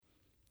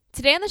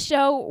Today on the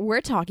show,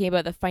 we're talking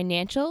about the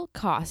financial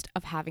cost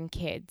of having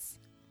kids.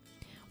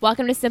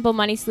 Welcome to Simple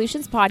Money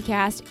Solutions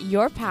Podcast,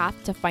 your path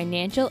to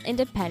financial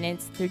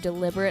independence through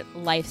deliberate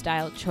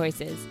lifestyle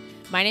choices.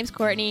 My name's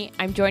Courtney.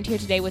 I'm joined here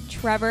today with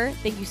Trevor.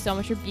 Thank you so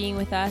much for being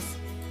with us.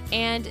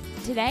 And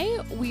today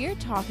we are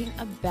talking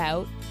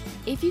about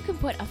if you can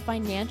put a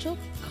financial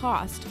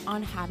cost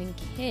on having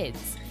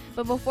kids.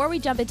 But before we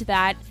jump into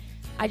that,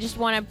 I just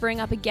want to bring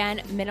up again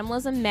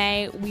Minimalism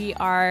May. We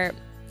are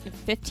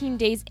 15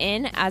 days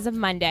in as of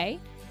Monday,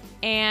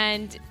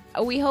 and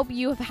we hope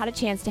you have had a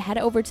chance to head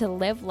over to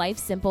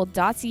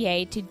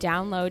livelifesimple.ca to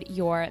download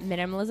your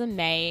Minimalism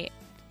May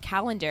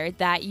calendar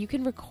that you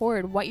can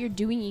record what you're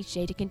doing each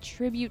day to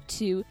contribute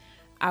to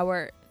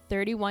our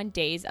 31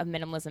 days of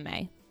Minimalism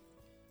May.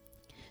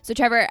 So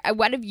Trevor,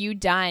 what have you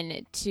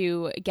done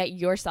to get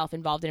yourself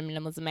involved in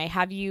Minimalism May?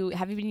 Have you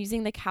been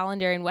using the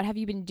calendar, and what have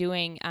you been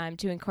doing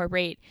to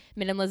incorporate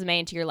Minimalism May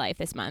into your life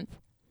this month?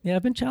 Yeah,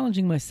 I've been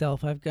challenging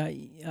myself. I've got,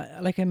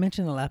 like I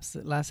mentioned in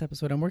the last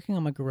episode, I'm working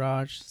on my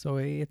garage. So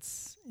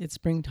it's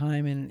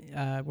springtime,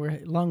 and we're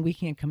long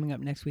weekend coming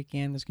up next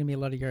weekend. There's going to be a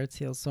lot of yard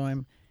sales. So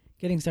I'm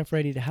getting stuff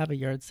ready to have a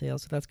yard sale.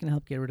 So that's going to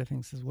help get rid of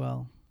things as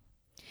well.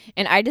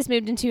 And I just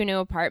moved into a new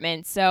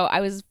apartment. So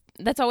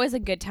that's always a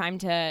good time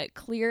to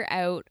clear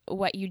out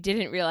what you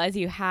didn't realize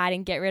you had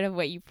and get rid of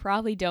what you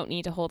probably don't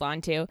need to hold on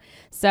to.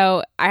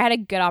 So I had a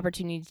good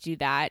opportunity to do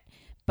that.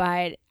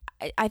 But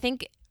I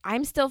think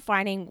I'm still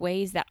finding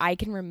ways that I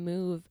can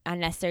remove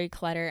unnecessary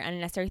clutter,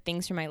 unnecessary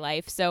things from my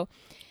life. So,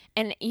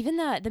 and even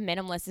the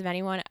minimalists, if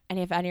any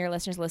of your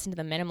listeners listen to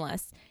the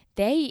minimalists,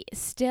 they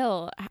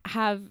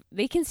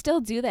can still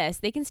do this.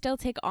 They can still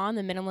take on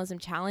the minimalism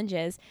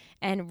challenges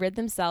and rid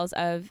themselves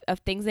of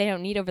things they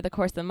don't need over the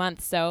course of the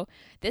month. So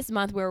this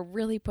month, we're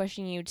really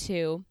pushing you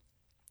to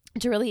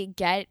really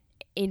get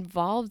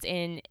involved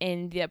in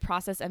the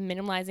process of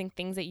minimalizing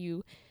things that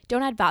you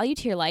don't add value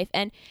to your life.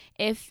 And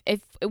if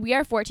we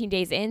are 14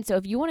 days in, so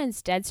if you want to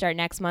instead start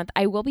next month,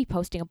 I will be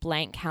posting a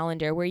blank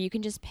calendar where you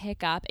can just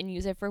pick up and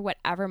use it for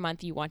whatever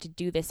month you want to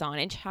do this on,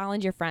 and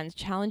challenge your friends,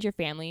 challenge your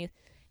family,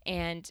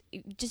 and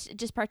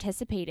just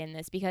participate in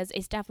this, because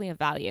it's definitely of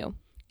value.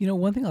 You know,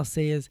 one thing I'll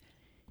say is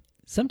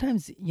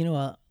sometimes,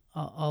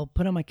 I'll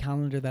put on my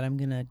calendar that I'm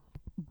going to,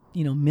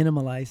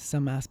 minimalize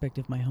some aspect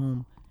of my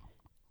home.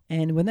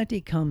 And when that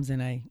day comes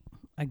and I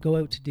go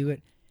out to do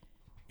it,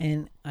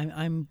 and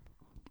I'm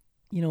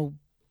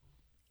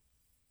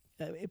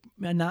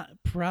not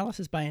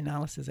paralysis by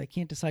analysis. I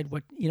can't decide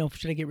what,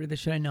 should I get rid of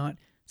this? Should I not?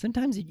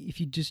 Sometimes if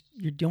you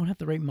don't have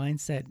the right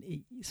mindset,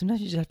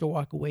 sometimes you just have to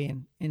walk away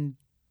and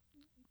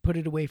put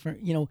it away for,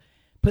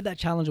 put that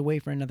challenge away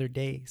for another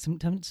day.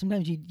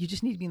 Sometimes you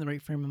just need to be in the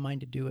right frame of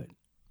mind to do it.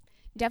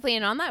 Definitely.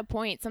 And on that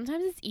point,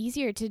 sometimes it's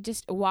easier to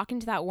just walk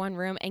into that one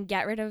room and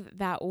get rid of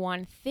that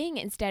one thing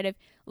instead of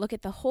look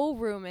at the whole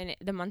room and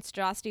the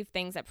monstrosity of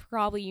things that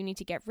probably you need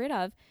to get rid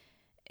of.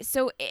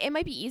 So it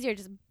might be easier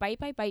just bite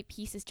by bite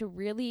pieces to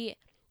really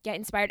get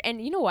inspired.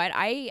 And you know what?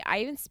 I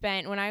even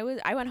spent,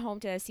 I went home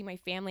to see my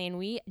family, and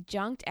we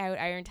junked out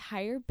our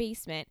entire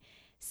basement.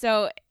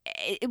 So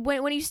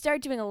when you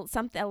start doing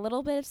a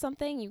little bit of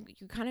something, you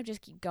kind of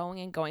just keep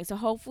going and going. So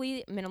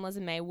hopefully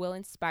Minimalism May will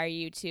inspire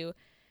you to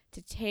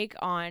take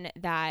on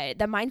the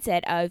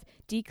mindset of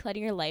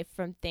decluttering your life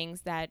from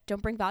things that don't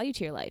bring value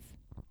to your life.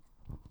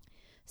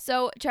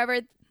 So Trevor,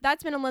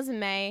 that's Minimalism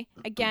May.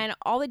 Again,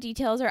 all the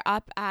details are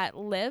up at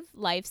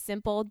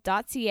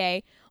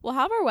livelifesimple.ca. We'll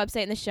have our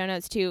website in the show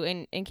notes too,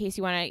 in case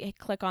you want to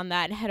click on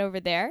that and head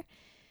over there.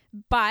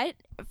 But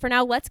for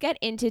now, let's get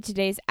into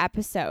today's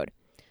episode.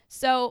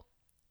 So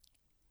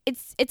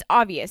it's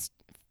obvious.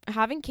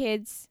 Having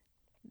kids,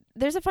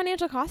 there's a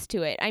financial cost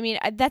to it. I mean,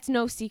 that's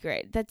no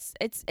secret.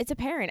 It's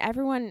apparent.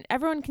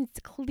 Everyone can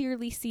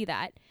clearly see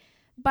that.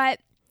 But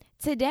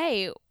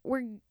today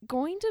we're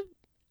going to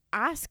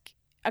ask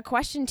a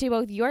question to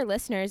both your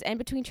listeners and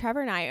between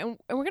Trevor and I, and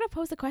we're going to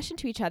pose the question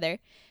to each other.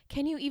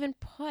 Can you even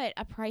put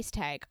a price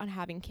tag on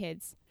having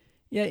kids?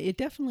 Yeah,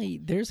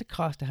 there's a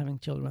cost to having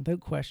children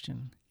without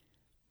question.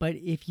 But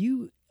if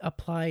you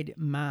applied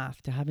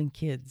math to having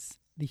kids,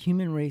 the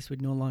human race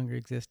would no longer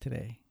exist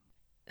today.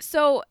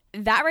 So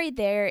that right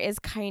there is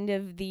kind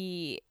of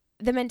the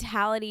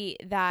mentality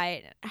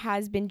that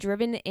has been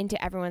driven into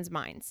everyone's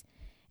minds.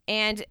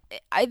 And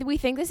we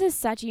think this is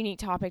such a unique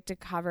topic to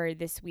cover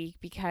this week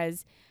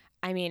because,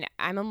 I mean,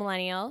 I'm a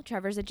millennial,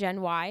 Trevor's a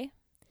Gen Y,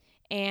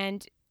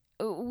 and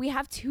we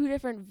have two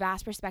different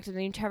vast perspectives. I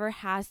mean, Trevor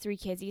has 3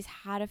 kids. He's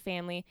had a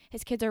family.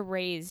 His kids are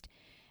raised.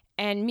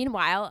 And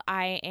meanwhile,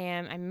 I'm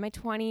in my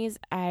 20s.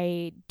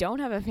 I don't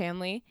have a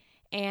family.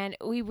 And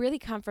we really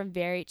come from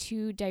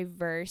two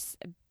diverse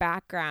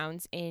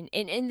backgrounds in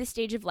the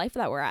stage of life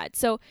that we're at.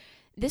 So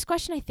this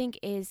question, I think,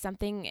 is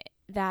something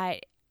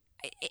that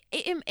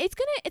it's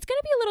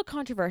gonna be a little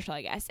controversial,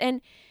 I guess.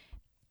 And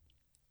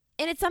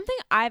it's something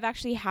I've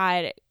actually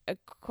had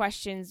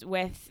questions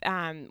with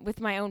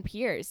my own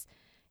peers.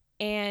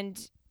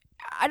 And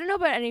I don't know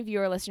about any of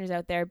your listeners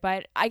out there,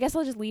 but I guess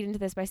I'll just lead into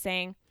this by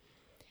saying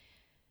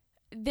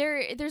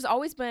there's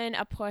always been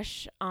a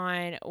push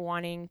on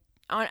wanting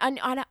on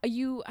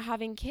you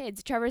having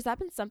kids, Trevor, has that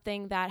been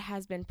something that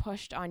has been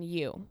pushed on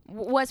you?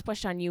 Was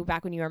pushed on you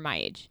back when you were my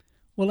age?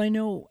 Well, I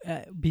know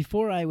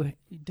before I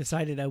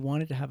decided I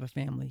wanted to have a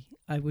family,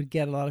 I would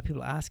get a lot of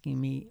people asking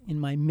me in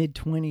my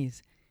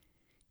mid-20s,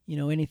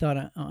 any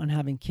thought on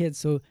having kids.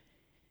 So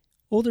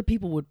older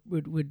people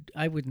would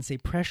I wouldn't say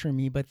pressure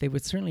me, but they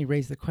would certainly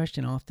raise the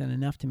question often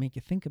enough to make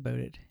you think about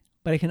it.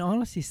 But I can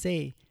honestly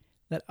say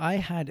that I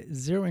had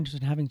zero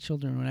interest in having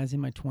children when I was in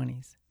my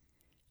 20s.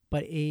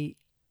 But a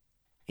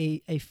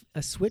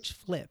switch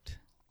flipped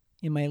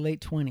in my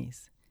late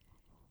 20s,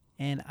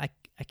 and I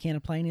can't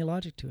apply any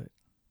logic to it.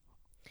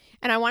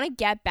 And I want to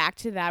get back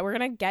to that. We're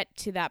going to get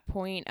to that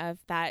point of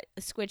that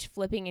switch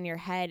flipping in your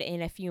head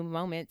in a few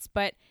moments.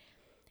 But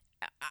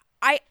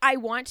I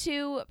want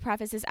to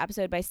preface this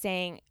episode by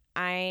saying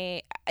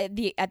at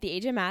the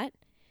age I'm at,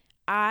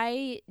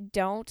 I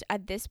don't,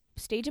 at this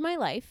stage of my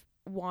life,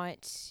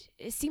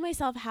 see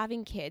myself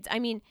having kids. I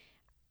mean,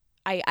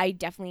 I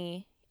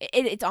definitely,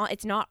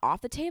 it's not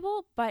off the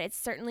table, but it's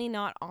certainly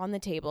not on the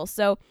table.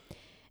 So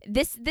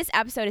this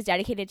episode is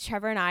dedicated to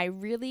Trevor and I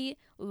really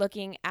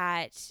looking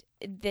at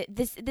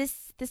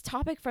this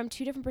topic from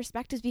two different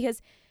perspectives,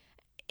 because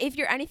if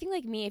you're anything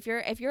like me, if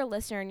you're a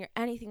listener and you're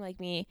anything like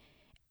me,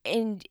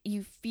 and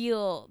you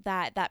feel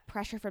that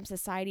pressure from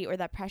society or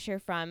that pressure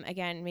from,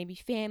 again, maybe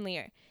family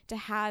or to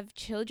have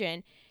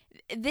children,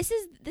 this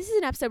is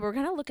an episode where we're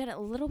going to look at it a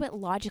little bit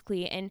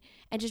logically and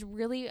just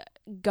really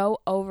go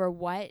over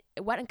what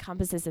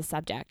encompasses the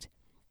subject.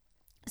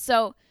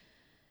 So,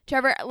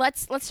 Trevor,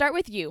 let's start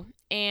with you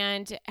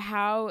and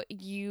how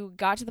you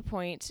got to the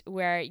point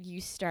where you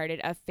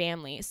started a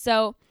family.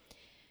 So,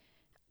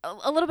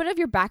 a little bit of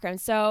your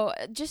background. So,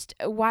 just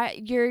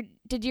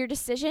did your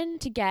decision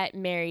to get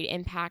married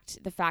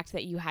impact the fact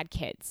that you had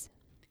kids?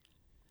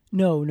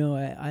 No.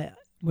 I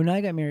when I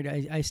got married,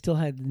 I still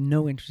had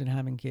no interest in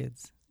having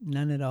kids.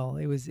 None at all.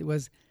 It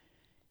was.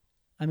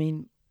 I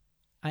mean,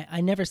 I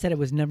never said I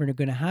was never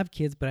going to have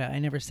kids, but I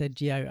never said,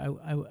 gee,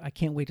 I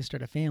can't wait to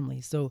start a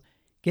family. So,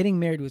 getting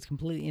married was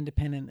completely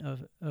independent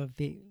of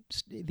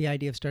the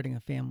idea of starting a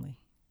family.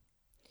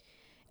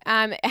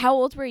 How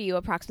old were you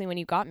approximately when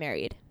you got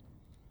married?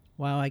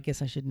 Wow, I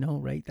guess I should know,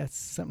 right? That's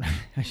something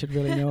I should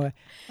really know.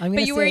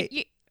 But you're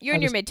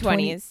in your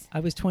mid-20s.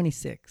 I was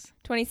 26.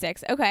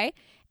 26, okay.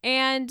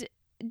 And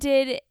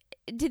did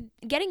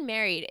getting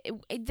married,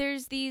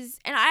 there's these,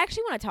 and I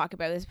actually want to talk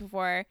about this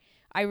before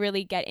I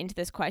really get into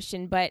this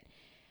question, but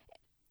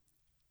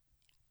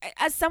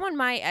as someone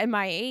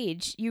my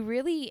age, you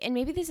really, and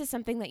maybe this is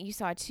something that you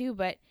saw too,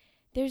 but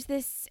there's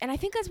this, and I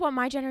think that's what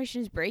my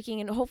generation is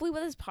breaking, and hopefully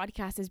what this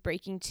podcast is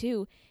breaking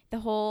too, the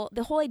whole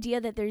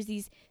idea that there's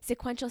these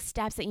sequential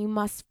steps that you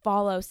must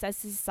follow, says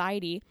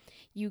society.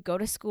 You go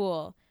to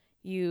school,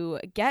 you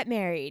get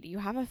married, you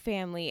have a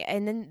family,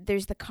 and then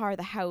there's the car,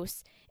 the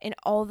house, and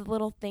all the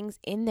little things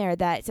in there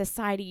that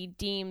society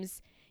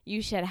deems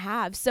you should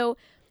have. So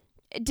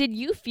did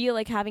you feel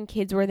like having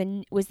kids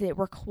was the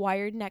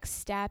required next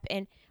step?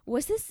 And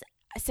was this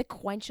a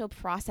sequential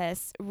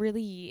process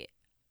really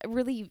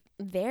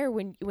there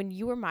when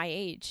you were my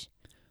age?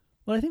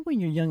 Well, I think when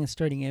you're young and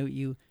starting out,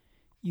 you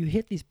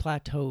hit these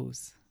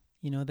plateaus,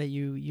 that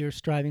you're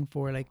striving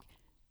for, like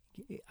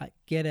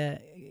get a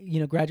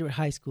graduate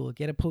high school,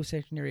 get a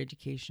post-secondary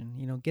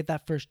education, get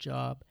that first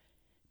job,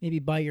 maybe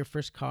buy your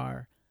first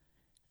car,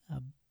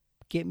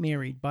 get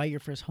married, buy your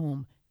first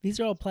home. These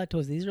are all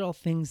plateaus. These are all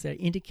things that are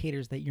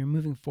indicators that you're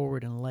moving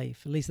forward in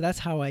life. At least that's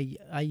how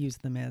I use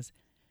them as.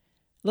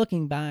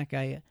 Looking back,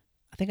 I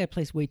think I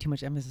placed way too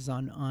much emphasis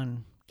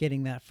on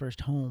getting that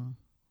first home.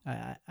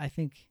 I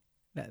think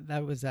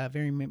that was a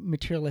very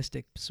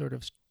materialistic sort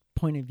of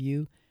point of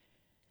view.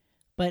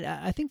 But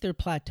I think they're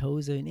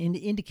plateaus and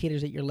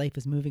indicators that your life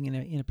is moving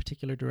in a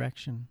particular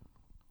direction.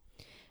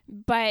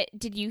 But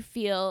did you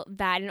feel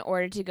that in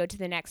order to go to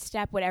the next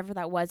step, whatever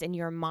that was in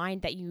your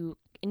mind, that you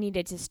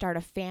needed to start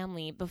a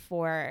family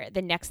before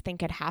the next thing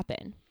could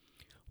happen?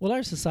 Well,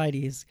 our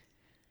society is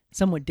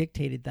somewhat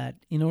dictated that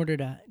in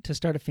order to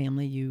start a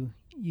family, you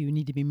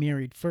need to be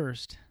married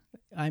first.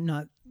 I'm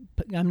not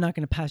going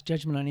to pass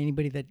judgment on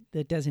anybody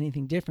that does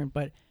anything different,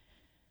 but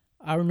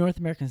our North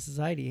American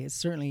society has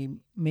certainly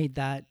made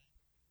that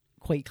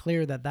quite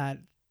clear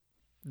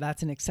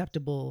that's an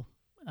acceptable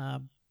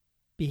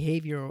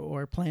behavior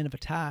or plan of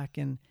attack.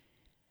 And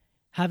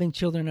having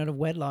children out of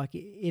wedlock,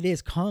 it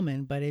is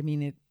common, but I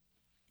mean,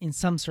 in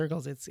some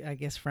circles, it's, I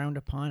guess, frowned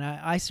upon.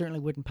 I certainly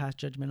wouldn't pass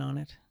judgment on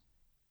it.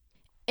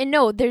 And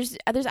no, there's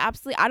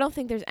absolutely, I don't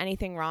think there's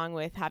anything wrong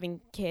with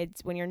having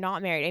kids when you're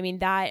not married. I mean,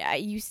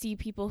 that you see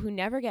people who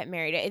never get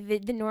married.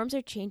 The norms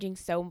are changing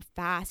so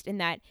fast in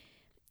that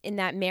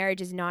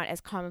marriage is not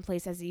as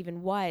commonplace as it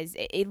even was,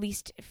 at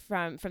least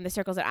from the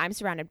circles that I'm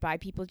surrounded by.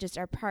 People just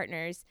are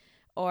partners,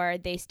 or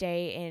they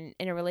stay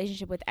in a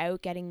relationship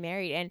without getting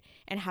married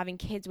and having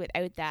kids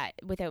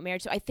without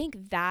marriage. So I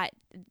think that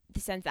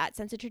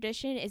sense of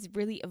tradition is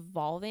really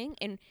evolving,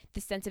 and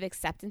the sense of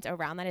acceptance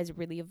around that is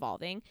really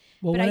evolving.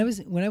 Well, when I was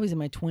in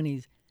my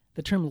 20s,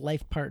 the term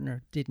life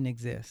partner didn't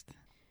exist.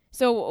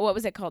 So what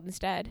was it called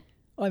instead?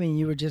 I mean,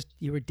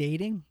 you were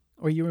dating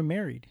or you were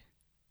married.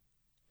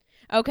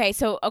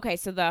 So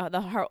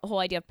the whole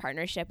idea of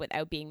partnership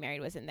without being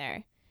married wasn't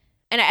there.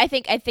 And I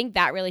think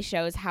that really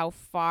shows how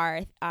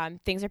far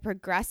things are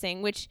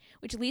progressing, which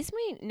leads to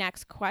my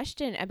next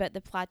question about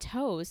the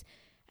plateaus.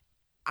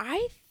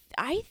 I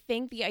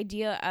think the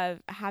idea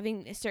of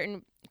having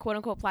certain quote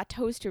unquote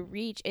plateaus to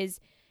reach is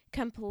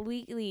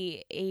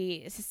completely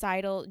a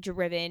societal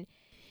driven,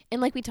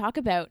 and like we talk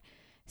about,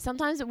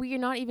 sometimes we're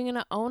not even going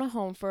to own a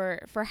home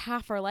for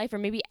half our life, or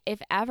maybe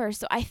if ever.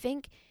 So I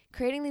think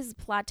creating these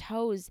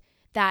plateaus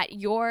that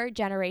your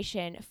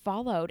generation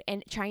followed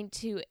and trying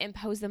to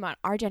impose them on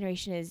our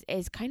generation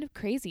is kind of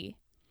crazy.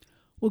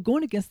 Well,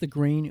 going against the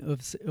grain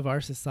of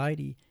our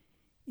society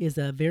is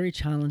a very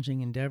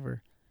challenging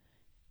endeavor.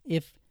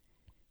 If,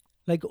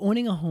 like,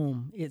 owning a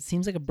home, it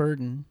seems like a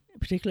burden,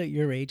 particularly at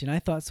your age, and I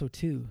thought so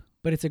too,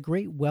 but it's a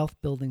great wealth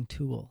building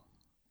tool.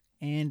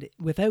 And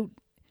without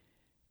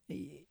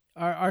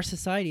our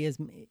society is,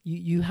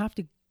 you have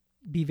to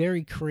be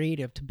very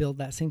creative to build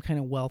that same kind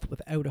of wealth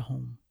without a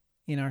home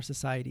in our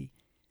society.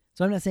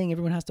 So I'm not saying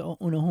everyone has to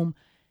own a home,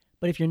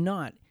 but if you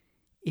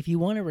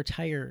want to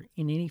retire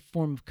in any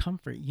form of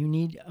comfort, you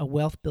need a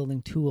wealth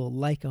building tool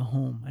like a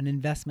home, an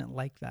investment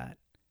like that.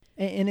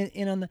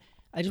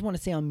 I just want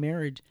to say on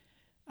marriage,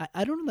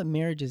 I don't know that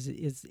marriage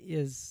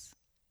is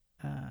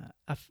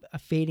a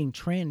fading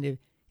trend.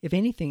 If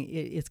anything,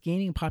 it's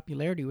gaining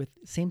popularity with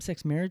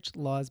same-sex marriage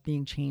laws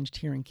being changed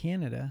here in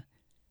Canada.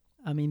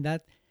 I mean,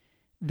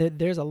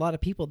 there's a lot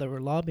of people that were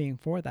lobbying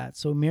for that.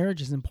 So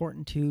marriage is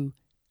important to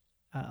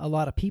a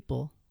lot of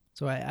people.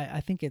 So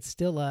I think it's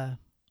still a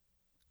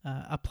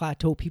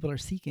plateau people are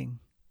seeking.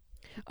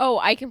 Oh,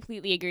 I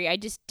completely agree. I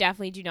just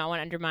definitely do not want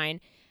to undermine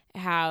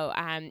how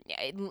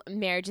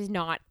marriage is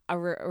not a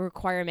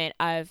requirement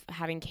of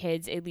having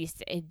kids, at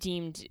least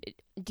deemed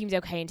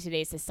okay in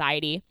today's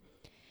society.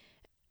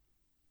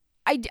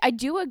 I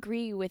do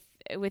agree with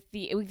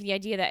the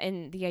idea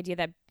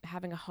that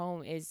having a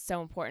home is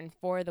so important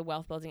for the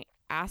wealth building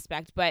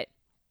aspect, but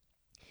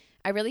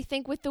I really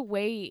think with the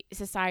way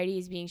society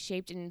is being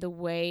shaped and the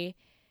way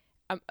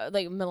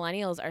like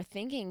millennials are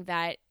thinking,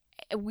 that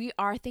we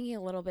are thinking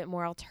a little bit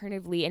more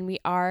alternatively, and we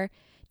are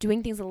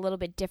doing things a little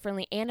bit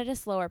differently and at a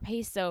slower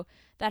pace. So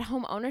that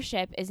home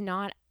ownership is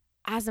not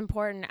as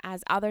important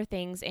as other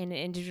things in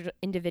an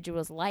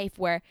individual's life,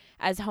 where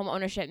as home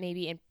ownership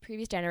maybe in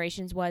previous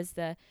generations was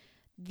the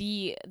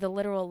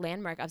literal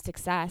landmark of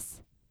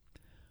success.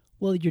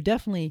 Well,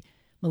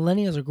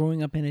 millennials are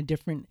growing up in a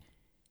different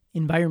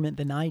environment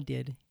than I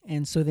did,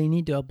 and so they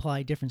need to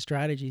apply different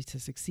strategies to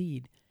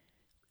succeed.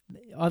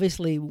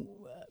 Obviously,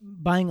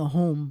 buying a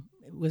home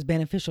was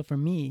beneficial for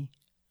me.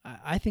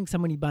 I think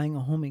somebody buying a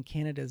home in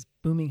Canada's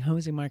booming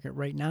housing market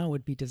right now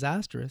would be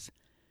disastrous.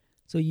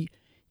 So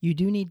you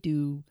do need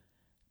to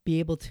be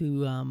able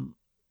to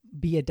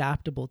be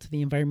adaptable to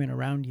the environment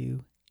around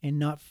you, and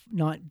not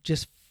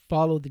just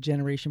follow the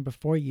generation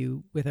before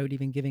you without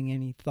even giving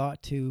any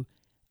thought to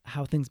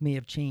how things may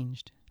have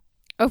changed.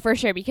 Oh, for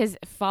sure, because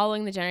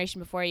following the generation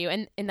before you,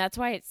 and that's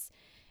why it's,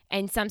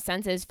 in some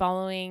senses,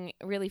 following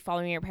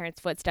your parents'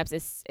 footsteps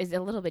is a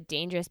little bit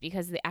dangerous,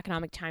 because the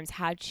economic times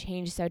have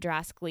changed so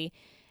drastically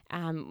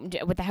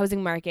with the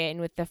housing market and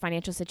with the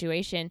financial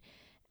situation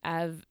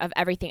of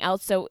everything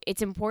else. So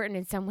it's important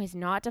in some ways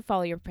not to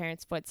follow your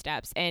parents'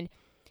 footsteps, and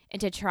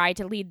to try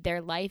to lead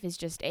their life is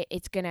just,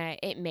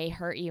 it may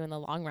hurt you in the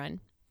long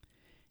run.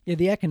 Yeah,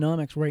 the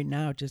economics right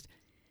now, just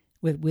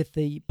with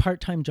the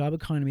part-time job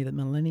economy that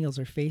millennials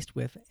are faced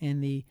with,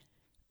 and the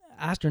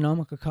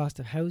astronomical cost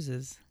of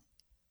houses,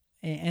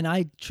 and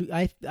I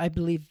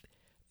believe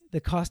the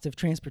cost of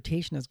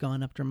transportation has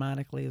gone up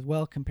dramatically as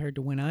well compared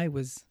to when I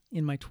was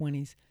in my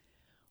 20s.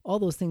 All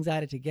those things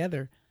added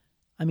together,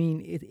 I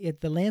mean,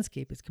 the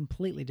landscape is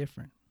completely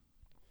different.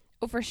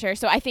 Oh, for sure.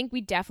 So I think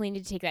we definitely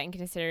need to take that in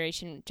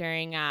consideration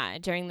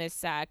during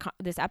this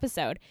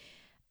episode.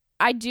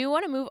 I do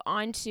want to move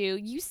on to,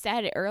 you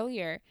said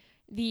earlier,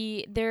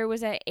 there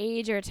was an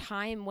age or a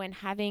time when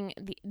having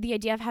the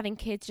idea of having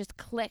kids just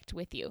clicked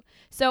with you.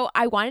 So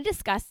I want to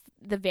discuss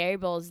the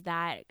variables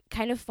that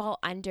kind of fall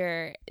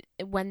under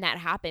when that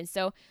happens.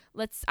 So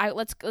let's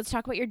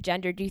talk about your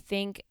gender. Do you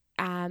think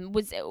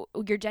was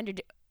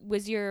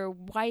your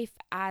wife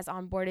as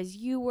on board as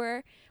you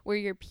were? Were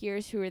your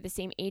peers who were the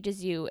same age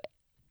as you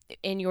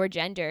in your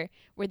gender,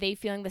 were they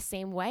feeling the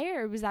same way,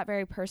 or was that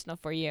very personal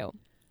for you?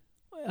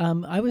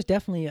 I was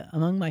definitely,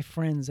 among my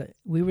friends,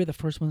 we were the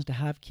first ones to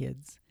have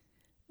kids.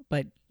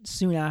 But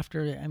soon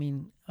after, I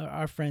mean,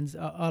 our friends,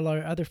 all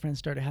our other friends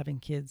started having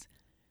kids.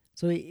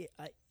 So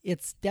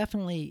it's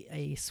definitely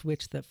a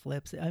switch that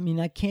flips. I mean,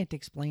 I can't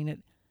explain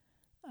it.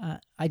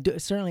 I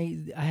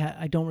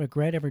don't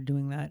regret ever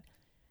doing that.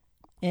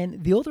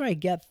 And the older I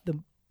get,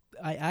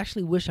 I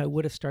actually wish I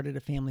would have started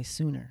a family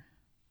sooner.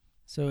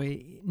 So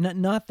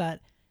not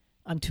that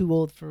I'm too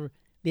old for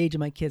the age of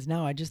my kids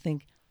now. I just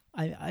think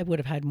I would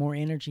have had more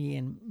energy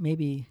and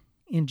maybe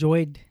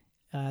enjoyed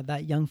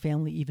that young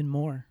family even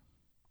more.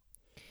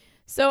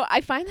 So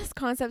I find this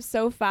concept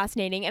so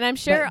fascinating, and I'm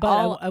sure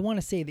but I want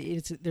to say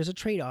that there's a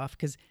trade-off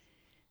because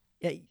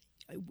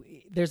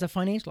there's a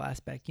financial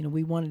aspect. You know,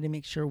 we wanted to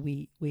make sure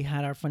we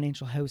had our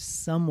financial house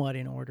somewhat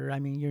in order. I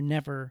mean,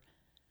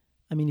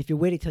 if you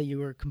waited till you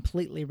were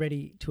completely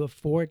ready to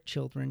afford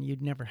children,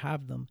 you'd never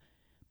have them.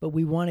 But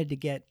we wanted to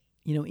get,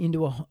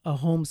 into a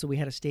home so we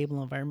had a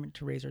stable environment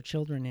to raise our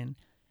children in.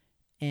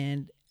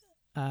 And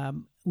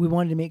we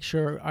wanted to make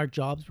sure our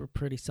jobs were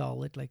pretty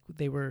solid, like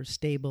they were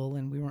stable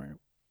and we weren't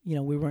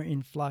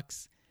in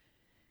flux.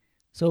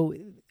 So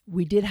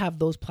we did have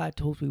those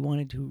plateaus we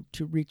wanted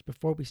to reach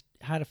before we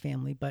had a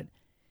family. But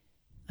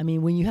I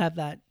mean, when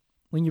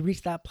you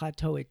reach that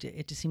plateau, it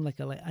just seemed like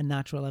a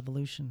natural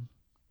evolution.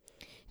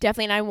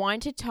 Definitely. And I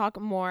want to talk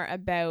more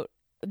about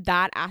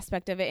that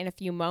aspect of it in a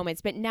few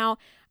moments. But now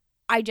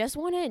I just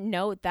want to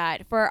note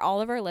that for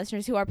all of our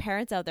listeners who are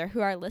parents out there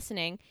who are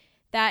listening,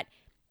 that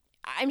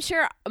I'm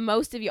sure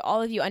most of you,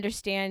 all of you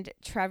understand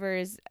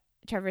Trevor's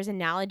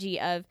analogy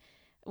of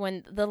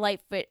when the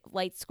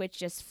light switch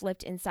just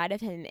flipped inside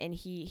of him and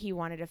he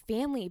wanted a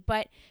family.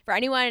 But for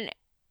anyone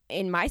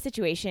in my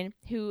situation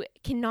who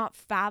cannot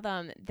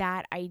fathom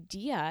that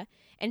idea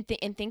and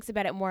thinks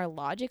about it more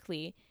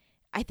logically,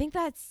 I think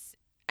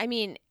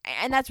and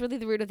that's really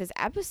the root of this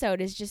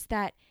episode, is just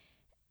that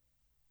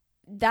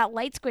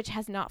light switch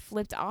has not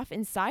flipped off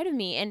inside of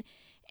me.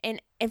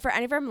 And for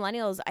any of our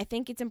millennials, I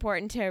think it's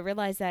important to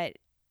realize that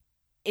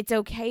it's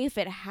okay if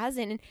it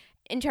hasn't.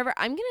 And Trevor,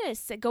 I'm going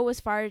to go as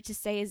far to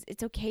say is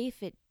it's okay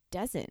if it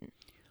doesn't.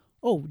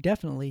 Oh,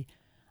 definitely.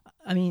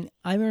 I mean,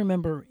 I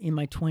remember in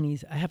my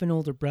 20s, I have an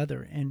older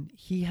brother, and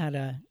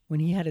when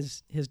he had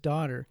his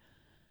daughter,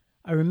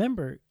 I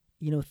remember,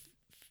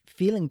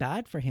 feeling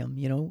bad for him,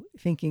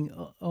 thinking,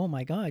 oh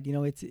my God,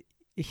 it's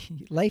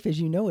life as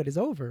you know it is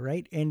over,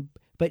 right?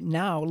 But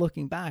now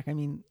looking back, I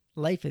mean,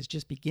 life is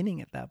just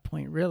beginning at that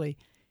point, really.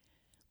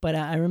 But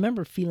I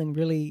remember feeling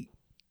really,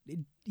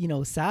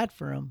 sad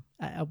for him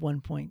at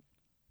one point.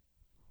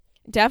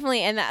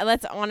 Definitely, and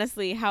that's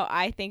honestly how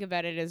I think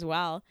about it as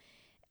well.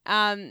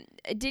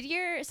 Did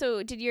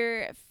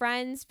your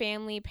friends,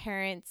 family,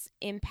 parents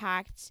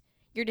impact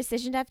your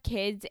decision to have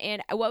kids,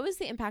 and what was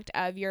the impact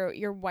of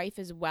your wife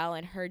as well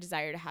and her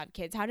desire to have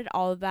kids? How did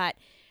all of that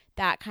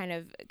kind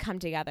of come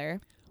together?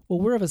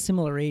 Well, we're of a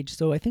similar age,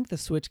 so I think the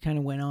switch kind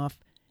of went off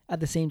at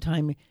the same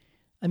time.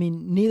 I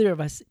mean, neither of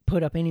us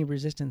put up any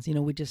resistance.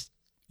 We just,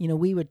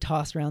 we would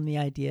toss around the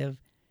idea of.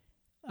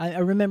 I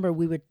remember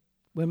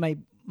when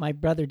my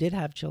brother did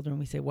have children,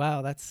 we say,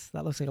 "Wow, that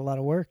looks like a lot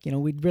of work."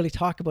 We'd really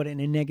talk about it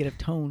in a negative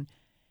tone.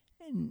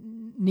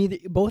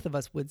 Both of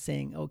us would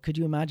saying, "Oh, could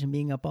you imagine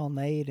being up all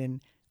night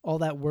and all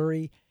that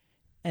worry?"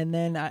 And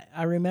then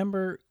I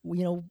remember,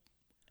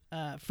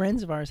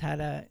 friends of ours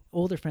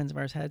older friends of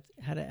ours had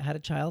a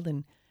child,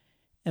 and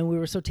we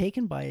were so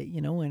taken by it,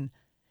 and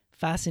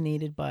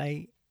fascinated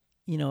by,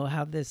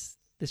 how this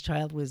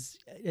child was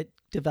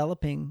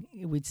developing.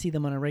 We'd see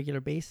them on a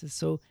regular basis,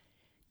 so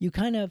you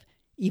kind of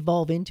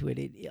evolve into it.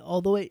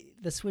 Although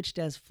the switch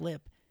does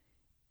flip,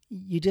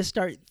 you just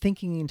start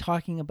thinking and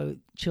talking about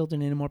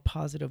children in a more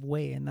positive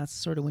way, and that's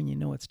sort of when you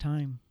know it's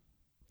time.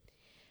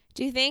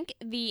 Do you think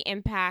the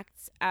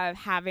impacts of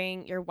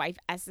having your wife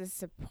as a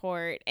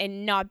support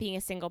and not being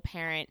a single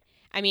parent?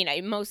 I mean, I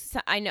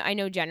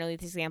know generally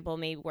this example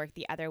may work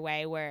the other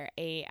way, where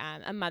a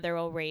mother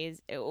will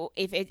raise,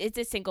 if it's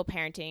a single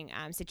parenting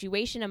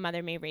situation, a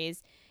mother may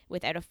raise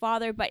without a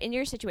father. But in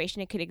your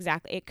situation, it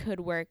could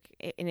work,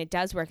 and it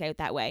does work out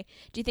that way.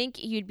 Do you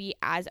think you'd be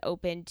as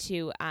open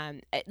to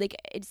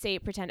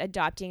pretend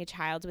adopting a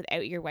child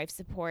without your wife's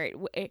support?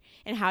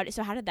 And how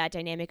did that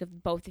dynamic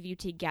of both of you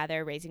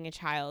together raising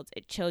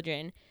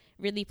children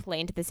really play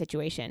into the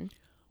situation?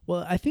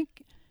 Well, I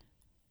think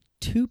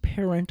two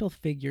parental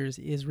figures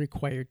is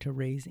required to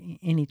raise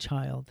any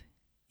child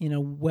in a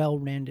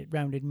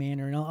well-rounded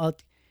manner. And I'll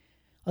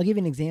give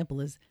you an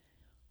example. Is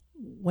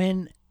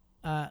when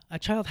a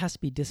child has to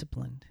be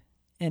disciplined,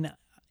 and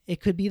it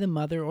could be the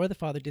mother or the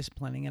father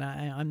disciplining. And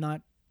I'm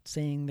not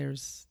saying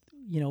there's,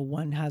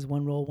 one has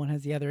one role, one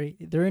has the other.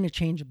 They're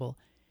interchangeable.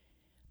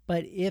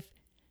 But if,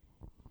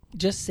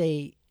 just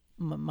say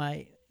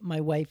my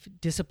wife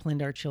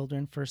disciplined our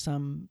children for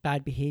some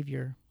bad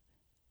behavior,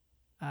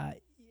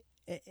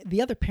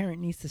 the other parent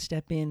needs to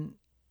step in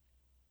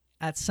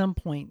at some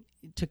point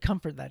to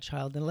comfort that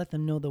child and let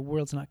them know the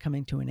world's not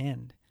coming to an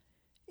end,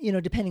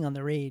 depending on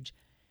their age.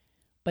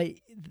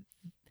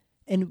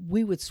 And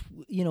we would,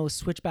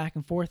 switch back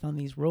and forth on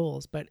these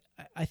roles. But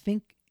I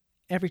think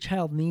every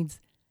child needs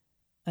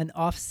an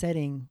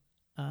offsetting,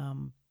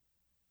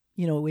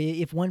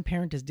 if one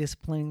parent is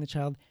disciplining the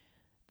child,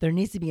 there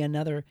needs to be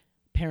another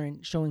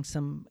parent showing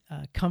some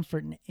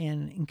comfort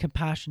and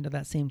compassion to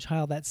that same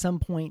child at some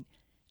point,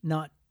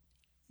 not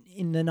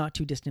in the not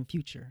too distant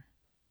future.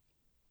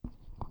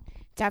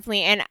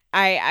 Definitely. And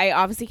I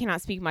obviously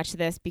cannot speak much to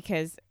this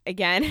because,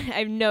 again, I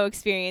have no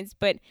experience,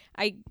 but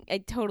I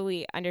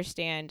totally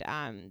understand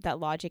that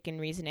logic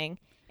and reasoning,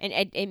 and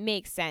it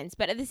makes sense.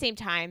 But at the same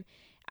time,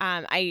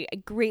 I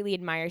greatly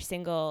admire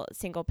single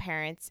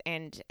parents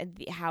and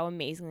how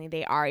amazingly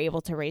they are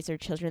able to raise their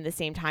children at the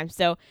same time.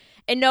 So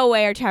in no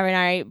way are Trevor and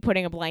I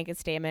putting a blanket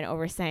statement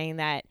over saying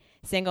that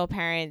single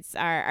parents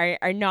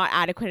are not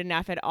adequate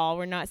enough at all.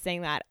 We're not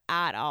saying that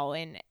at all.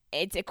 And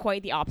it's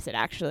quite the opposite,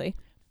 actually.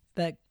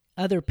 That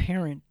other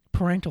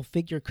parental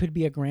figure could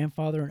be a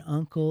grandfather, an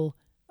uncle,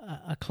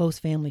 a close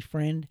family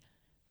friend.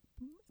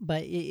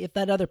 But if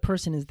that other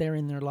person is there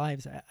in their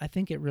lives, I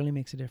think it really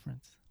makes a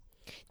difference.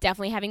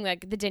 Definitely having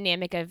like the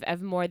dynamic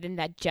of more than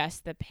that,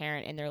 just the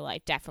parent in their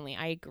life. Definitely.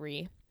 I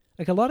agree.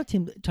 Like a lot of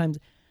times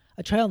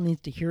a child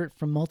needs to hear it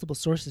from multiple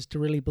sources to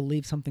really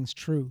believe something's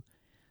true.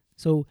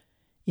 So,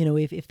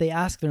 if they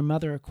ask their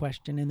mother a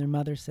question and their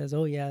mother says,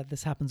 oh yeah,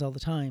 this happens all the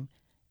time.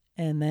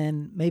 And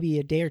then maybe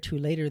a day or two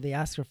later, they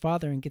ask their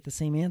father and get the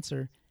same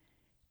answer.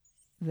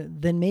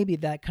 Then maybe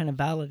that kind of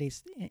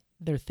validates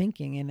their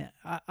thinking. And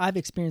I've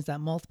experienced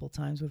that multiple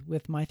times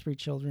with my 3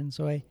 children.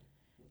 So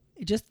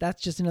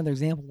that's just another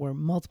example where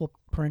multiple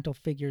parental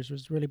figures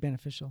was really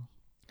beneficial.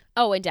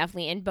 Oh, and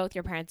definitely. And both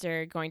your parents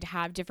are going to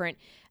have different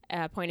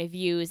point of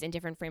views and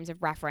different frames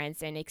of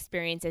reference and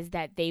experiences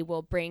that they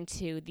will bring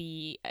to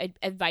the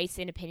advice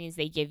and opinions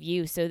they give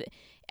you. So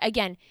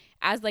again,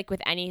 as like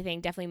with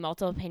anything, definitely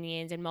multiple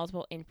opinions and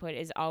multiple input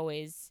is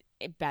always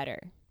better.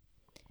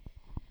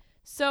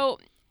 So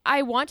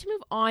I want to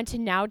move on to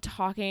now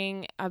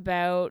talking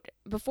about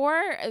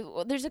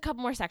there's a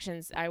couple more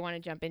sections I want to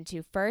jump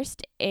into.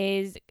 First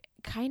is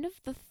kind of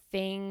the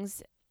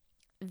things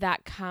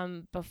that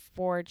come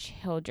before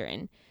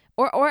children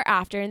or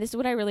after. And this is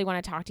what I really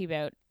want to talk to you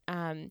about.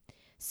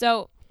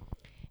 So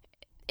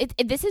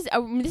this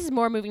is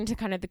more moving to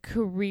kind of the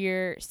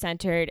career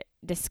centered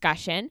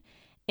discussion,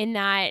 in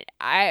that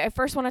I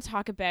first want to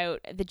talk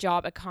about the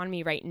job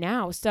economy right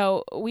now.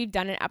 So we've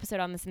done an episode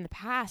on this in the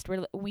past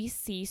where we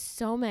see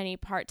so many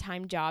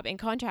part-time job and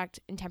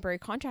temporary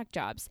contract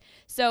jobs.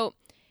 So,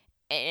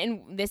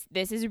 and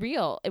this is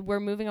real. We're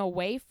moving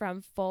away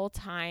from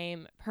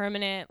full-time,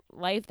 permanent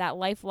that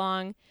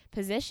lifelong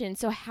position.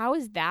 So how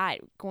is that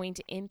going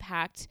to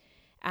impact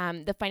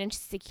the financial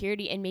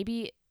security and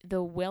maybe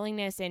the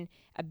willingness and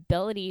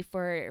ability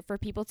for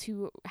people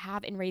to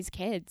have and raise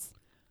kids?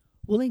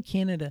 Well, in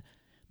Canada,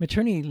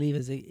 maternity leave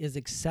is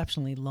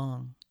exceptionally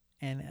long,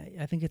 and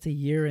I think it's a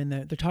year, and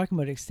they're talking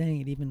about extending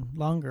it even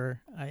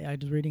longer. I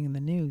was reading in the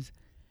news.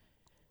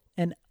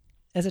 And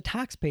as a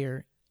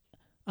taxpayer,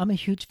 I'm a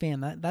huge fan.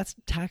 That's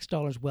tax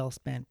dollars well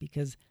spent,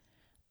 because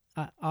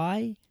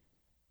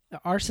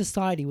our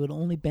society would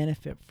only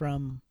benefit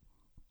from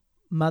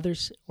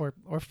mothers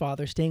or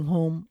fathers staying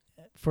home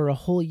for a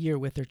whole year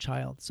with their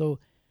child. So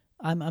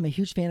I'm a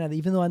huge fan of it.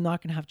 Even though I'm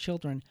not going to have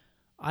children,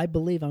 I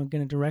believe I'm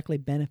going to directly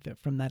benefit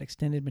from that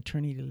extended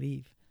maternity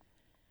leave.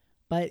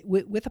 But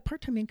with a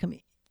part-time income,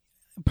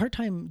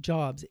 part-time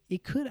jobs,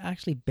 it could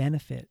actually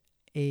benefit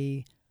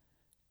a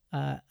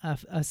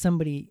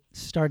somebody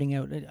starting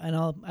out. And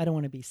I don't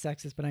want to be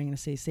sexist, but I'm going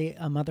to say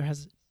a mother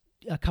has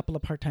a couple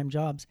of part-time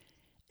jobs,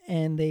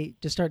 and they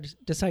decide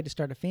to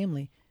start a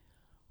family.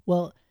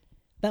 Well,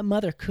 that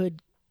mother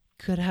could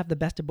have the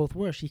best of both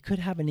worlds. She could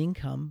have an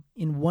income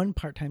in one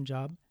part-time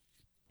job,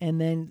 and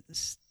then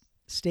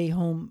stay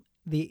home.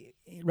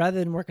 Rather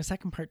than work a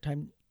second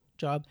part-time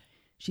job,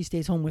 she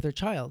stays home with her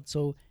child.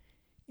 So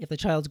if the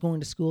child's going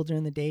to school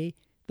during the day,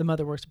 the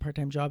mother works a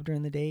part-time job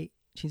during the day.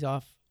 She's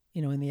off,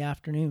 in the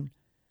afternoon,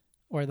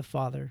 or the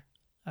father.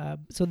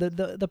 So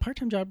the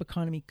part-time job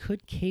economy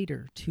could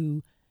cater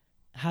to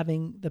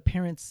having the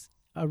parents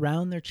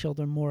around their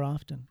children more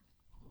often.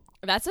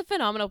 That's a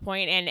phenomenal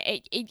point, and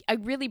it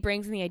really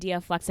brings in the idea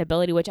of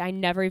flexibility, which I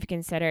never even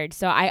considered.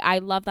 So I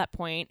love that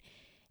point.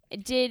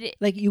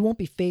 You won't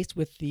be faced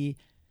with the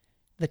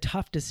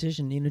tough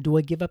decision, do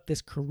I give up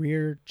this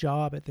career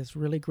job at this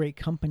really great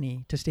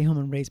company to stay home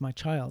and raise my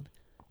child?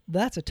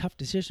 That's a tough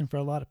decision for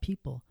a lot of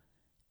people.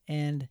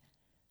 And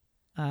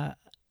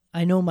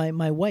I know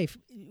my wife,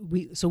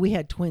 we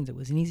had twins. It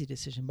was an easy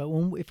decision. But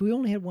if we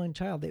only had one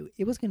child,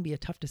 it was going to be a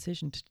tough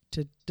decision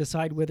to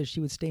decide whether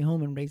she would stay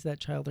home and raise that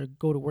child or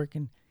go to work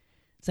and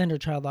send her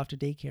child off to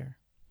daycare.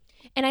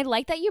 And I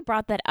like that you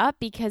brought that up,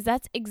 because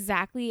that's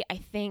exactly, I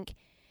think,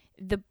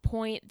 the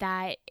point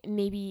that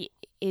maybe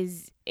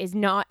is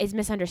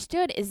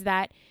misunderstood, is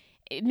that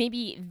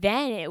maybe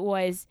then it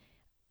was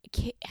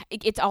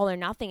it's all or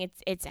nothing.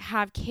 It's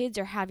have kids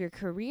or have your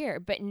career.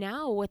 But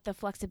now with the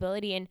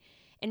flexibility and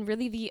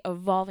really the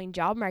evolving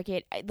job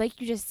market, like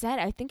you just said,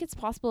 I think it's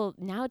possible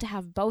now to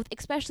have both,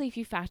 especially if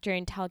you factor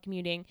in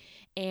telecommuting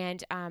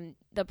and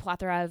the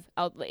plethora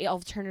of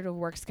alternative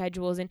work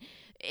schedules. And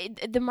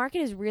the market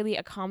is really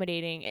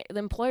accommodating. The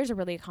employers are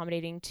really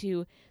accommodating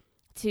to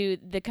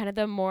the kind of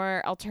the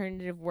more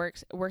alternative work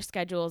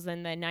schedules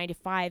than the 9 to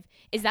 5.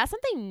 Is that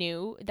something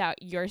new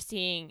that you're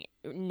seeing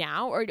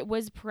now, or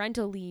was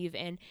parental leave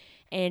and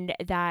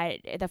that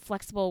the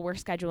flexible work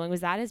scheduling,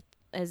 was that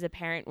as a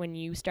parent when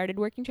you started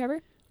working,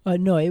 Trevor?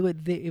 No, it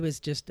was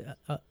just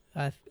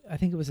I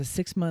think it was a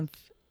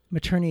 6-month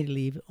maternity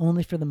leave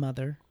only for the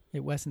mother.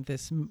 It wasn't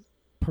this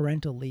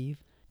parental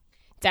leave.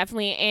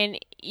 Definitely. And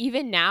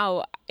even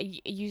now,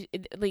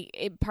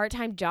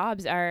 part-time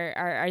jobs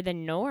are the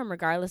norm,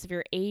 regardless of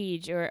your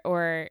age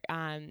or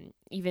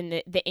even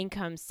the the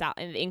income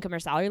or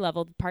salary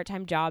level.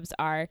 Part-time jobs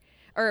are,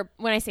 or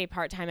when I say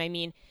part-time, I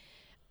mean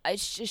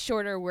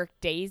shorter work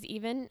days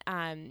even.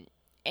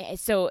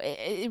 So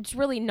it's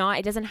really not,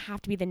 it doesn't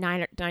have to be the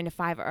 9 to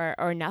 5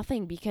 or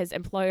nothing, because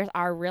employers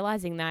are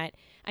realizing that.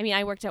 I mean,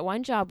 I worked at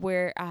one job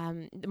where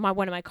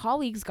one of my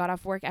colleagues got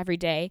off work every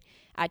day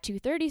at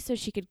 2:30 so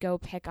she could go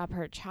pick up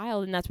her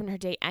child, and that's when her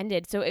day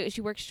ended. So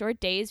she worked short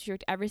days. She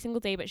worked every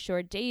single day but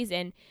short days,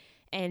 and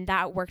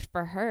that worked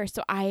for her.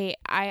 So I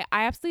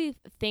absolutely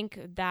think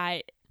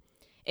that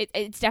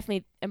it's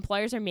definitely,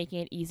 employers are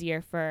making it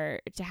easier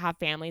to have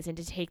families and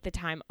to take the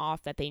time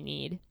off that they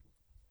need.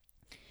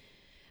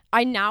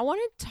 I now want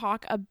to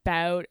talk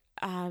about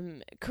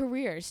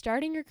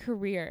starting your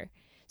career.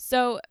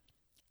 So,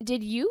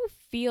 did you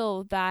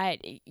feel that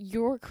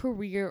your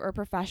career or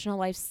professional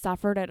life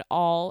suffered at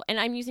all? And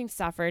I'm using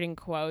suffered in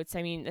quotes.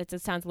 I mean, it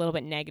just sounds a little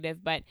bit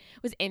negative, but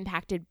was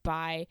impacted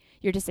by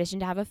your decision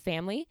to have a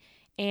family.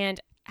 And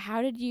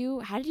how did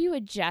you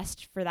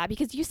adjust for that?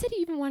 Because you said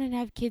you even wanted to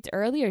have kids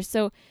earlier.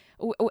 So,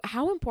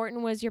 how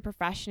important was your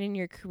profession and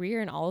your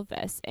career in all of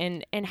this?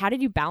 And how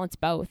did you balance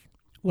both?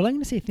 Well, I'm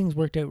going to say things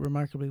worked out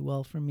remarkably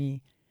well for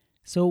me.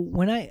 So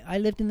when I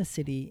lived in the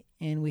city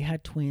and we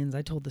had twins,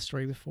 I told the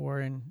story before,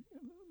 and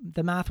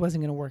the math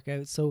wasn't going to work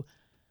out. So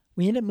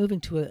we ended up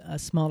moving to a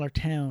smaller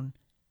town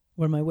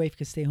where my wife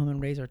could stay home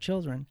and raise our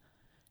children.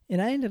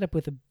 And I ended up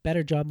with a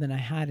better job than I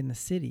had in the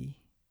city,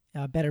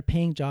 a better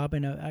paying job,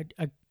 and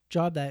a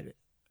job that,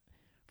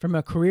 from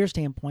a career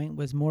standpoint,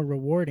 was more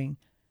rewarding.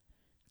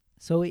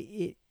 So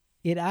it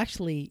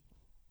actually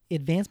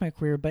advanced my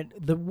career. But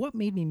what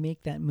made me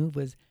make that move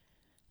was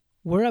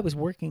where I was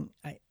working.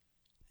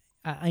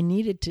 I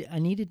needed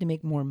to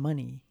make more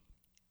money,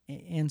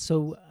 and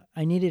so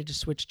I needed to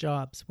switch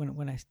jobs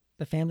when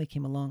the family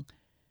came along.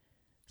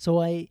 So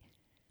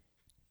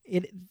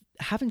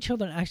having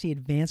children actually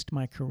advanced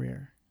my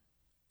career,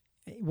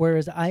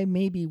 whereas I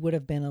maybe would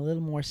have been a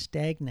little more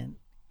stagnant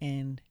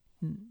and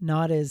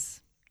not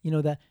as,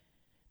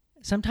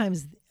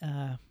 sometimes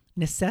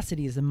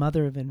necessity is the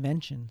mother of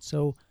invention.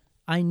 So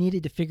I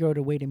needed to figure out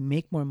a way to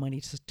make more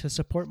money to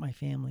support my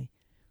family.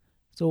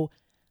 So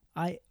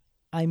I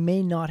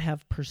may not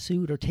have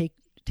pursued or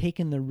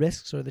taken the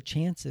risks or the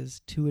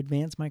chances to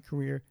advance my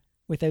career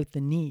without the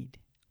need.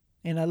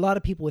 And a lot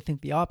of people would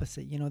think the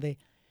opposite.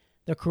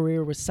 Their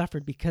career was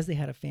suffered because they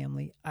had a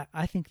family.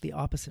 I think the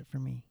opposite for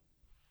me.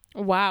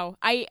 Wow.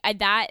 I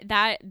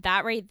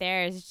that right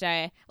there is just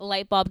a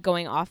light bulb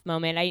going off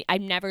moment.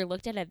 I've never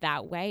looked at it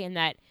that way,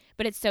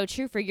 but it's so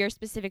true for your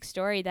specific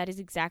story. That is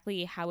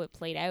exactly how it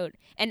played out.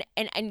 And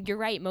you're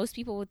right. Most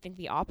people would think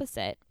the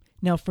opposite.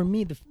 Now, for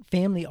me, the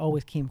family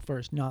always came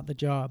first, not the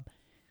job.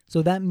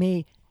 So that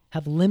may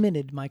have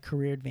limited my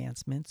career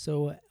advancement.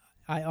 So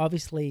I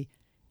obviously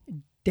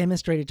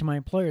demonstrated to my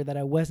employer that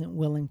I wasn't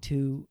willing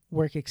to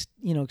work,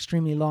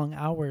 extremely long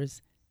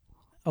hours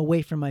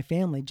away from my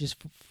family just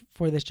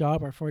for this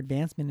job or for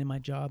advancement in my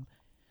job.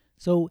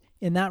 So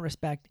in that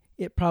respect,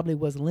 it probably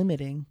was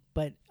limiting,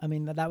 but I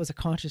mean, that was a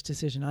conscious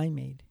decision I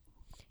made.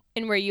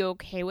 And were you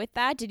okay with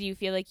that? Did you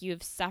feel like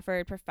you've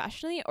suffered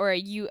professionally, or are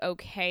you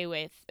okay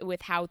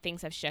with how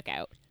things have shook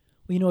out?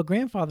 Well, a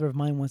grandfather of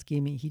mine once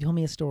he told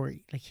me a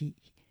story. Like he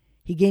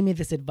gave me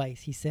this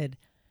advice. He said,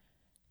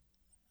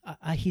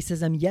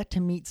 I'm yet to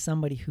meet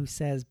somebody who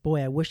says,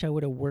 boy, I wish I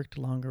would have worked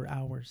longer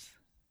hours.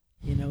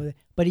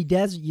 But he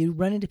does. You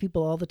run into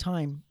people all the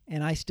time,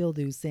 and I still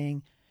do,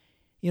 saying,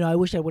 I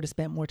wish I would have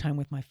spent more time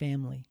with my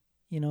family.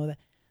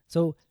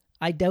 So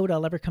I doubt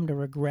I'll ever come to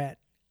regret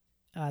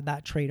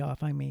that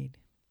trade-off I made.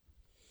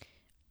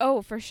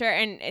 Oh, for sure.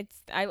 And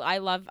I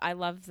love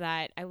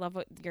that. I love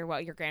what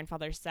your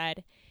grandfather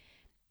said.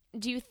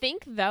 Do you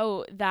think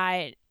though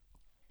that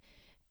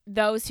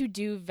those who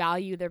do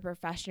value their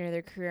profession or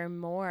their career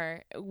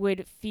more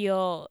would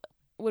feel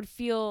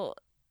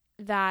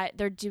that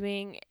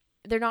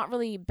they're not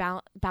really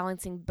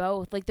balancing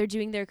both? Like they're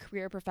doing their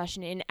career or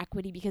profession in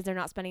equity because they're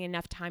not spending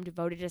enough time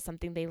devoted to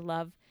something they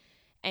love.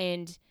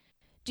 And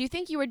do you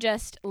think you were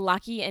just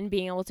lucky in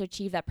being able to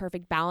achieve that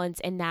perfect balance,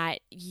 and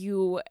that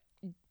you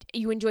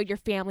enjoyed your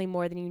family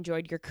more than you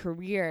enjoyed your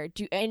career?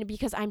 And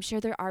because I'm sure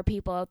there are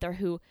people out there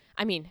who,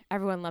 I mean,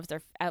 everyone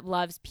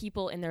loves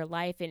people in their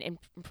life and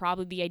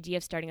probably the idea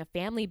of starting a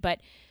family, but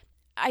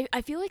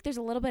I feel like there's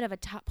a little bit of a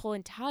pull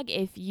and tug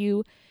if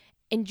you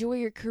enjoy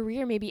your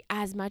career maybe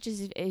as much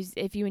as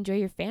if you enjoy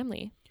your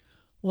family.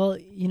 Well,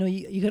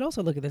 you could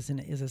also look at this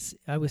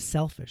I was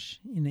selfish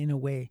in a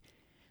way.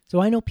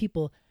 So I know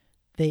people,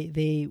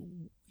 they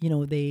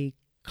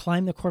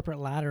climb the corporate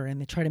ladder and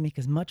they try to make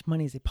as much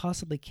money as they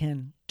possibly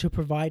can to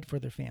provide for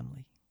their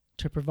family,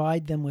 to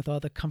provide them with all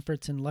the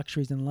comforts and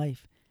luxuries in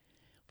life.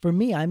 For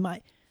me, I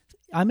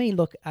may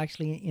look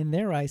actually in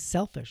their eyes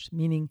selfish,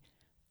 meaning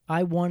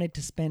I wanted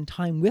to spend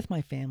time with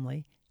my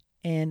family,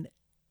 and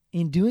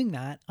in doing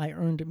that, I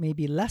earned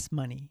maybe less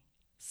money.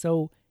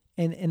 So,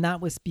 And that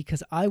was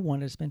because I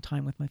wanted to spend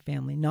time with my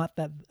family, not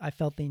that I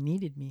felt they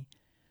needed me.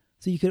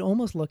 So you could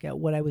almost look at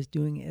what I was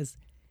doing as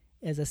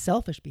a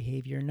selfish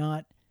behavior,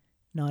 not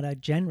a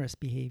generous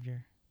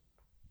behavior.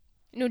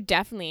 No,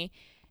 definitely.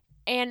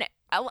 And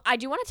I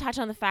do want to touch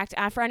on the fact,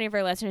 for any of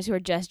our listeners who are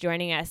just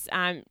joining us,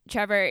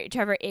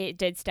 Trevor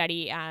did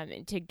study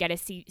to get a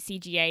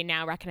CGA,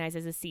 now recognized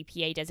as a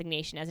CPA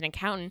designation as an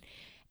accountant.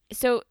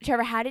 So,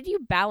 Trevor, how did you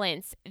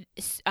balance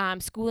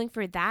schooling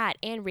for that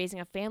and raising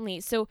a family?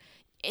 So,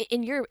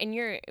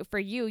 for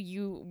you,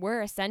 you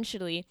were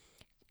essentially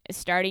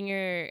having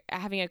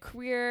a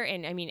career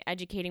and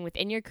educating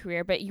within your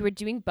career, but you were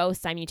doing both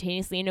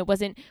simultaneously, and it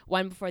wasn't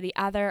one before the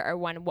other or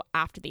one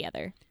after the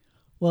other.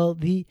 Well,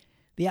 the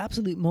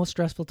absolute most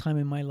stressful time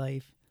in my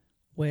life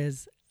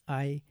was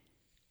I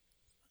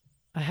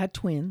had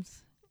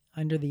twins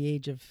under the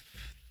age of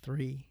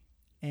 3,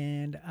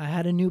 and I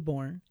had a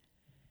newborn,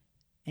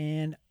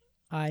 and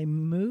I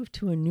moved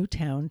to a new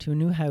town, to a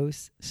new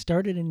house,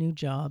 started a new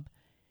job,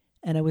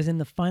 and I was in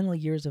the final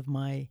years of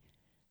my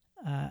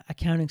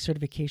accounting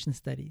certification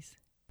studies.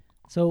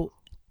 So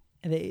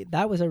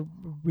that was a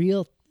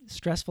real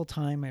stressful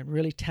time. I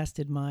really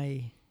tested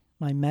my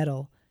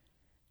mettle,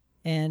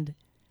 and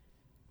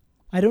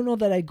I don't know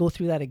that I'd go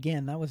through that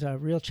again. That was a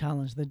real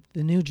challenge. The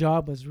new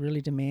job was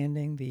really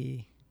demanding,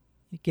 the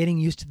getting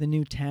used to the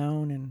new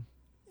town, and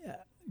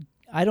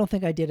I don't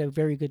think I did a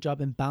very good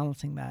job in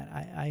balancing that.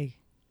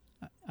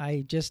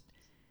 I just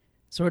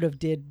sort of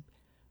did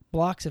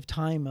blocks of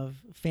time of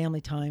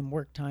family time,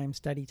 work time,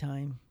 study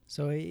time.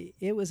 So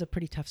it was a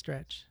pretty tough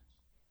stretch.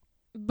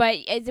 But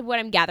what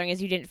I'm gathering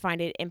is you didn't find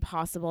it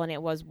impossible, and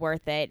it was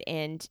worth it,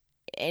 and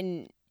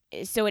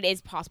so it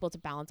is possible to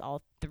balance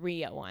all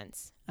three at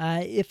once.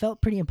 It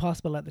felt pretty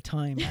impossible at the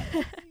time.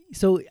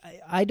 So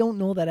I don't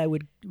know that I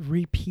would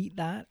repeat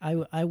that.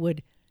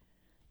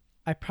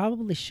 I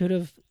probably should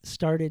have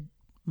started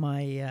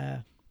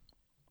my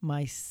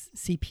my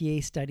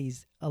CPA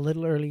studies a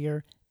little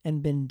earlier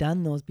and been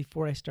done those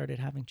before I started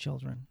having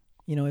children.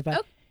 You know, if I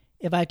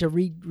had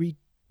to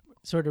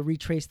sort of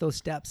retrace those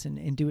steps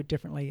and do it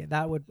differently,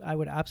 I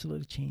would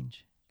absolutely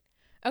change.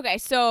 Okay,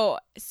 so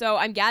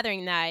I'm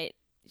gathering that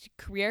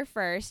career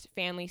first,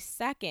 family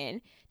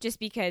second, just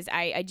because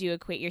I do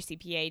equate your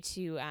CPA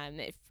to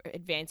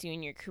advancing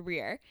in your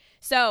career.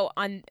 So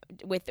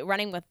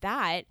running with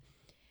that.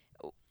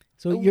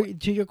 So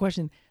to your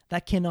question,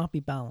 that cannot be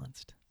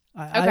balanced.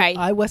 Okay.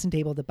 I wasn't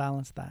able to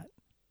balance that.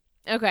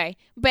 Okay,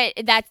 but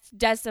that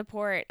does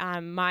support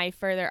my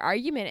further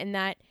argument in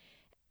that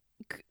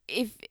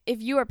if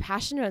you are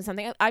passionate about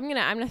something, I'm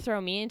gonna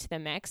throw me into the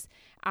mix.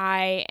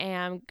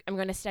 I'm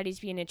going to study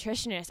to be a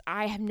nutritionist.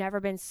 I have never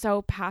been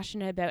so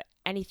passionate about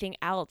anything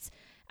else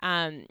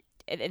than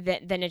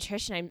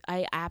nutrition.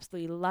 I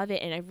absolutely love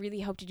it, and I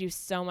really hope to do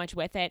so much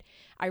with it.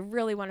 I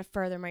really want to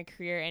further my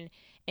career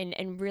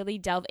and really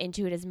delve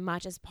into it as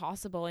much as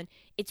possible. And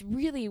it's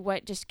really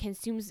what just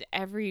consumes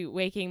every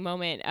waking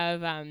moment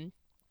of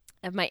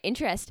my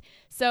interest.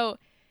 So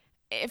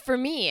for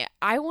me,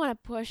 I want to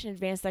push and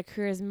advance that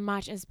career as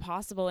much as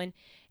possible.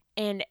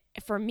 And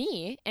for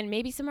me, and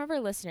maybe some of our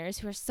listeners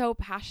who are so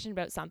passionate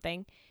about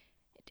something,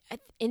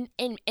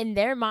 in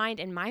their mind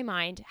and my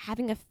mind,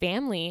 having a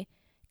family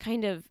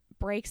kind of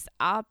breaks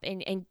up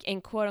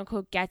and quote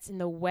unquote gets in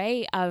the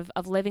way of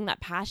living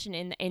that passion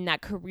in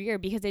that career,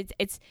 because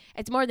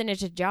it's more than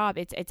just a job.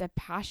 It's a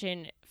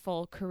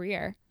passionful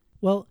career.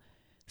 Well,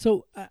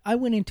 so I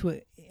went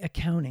into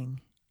accounting.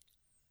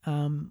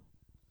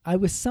 I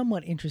was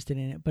somewhat interested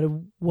in it, but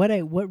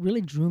what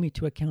really drew me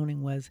to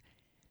accounting was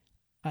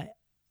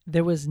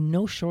there was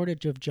no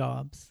shortage of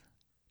jobs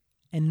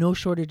and no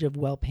shortage of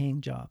well-paying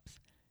jobs.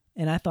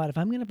 And I thought, if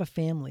I'm going to have a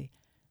family,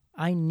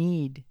 I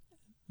need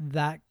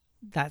that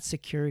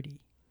security.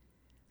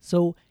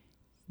 So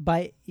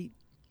by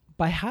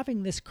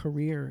having this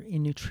career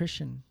in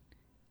nutrition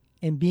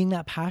and being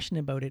that passionate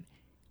about it,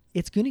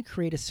 it's going to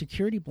create a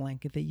security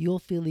blanket that you'll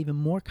feel even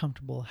more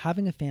comfortable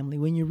having a family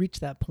when you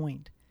reach that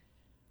point,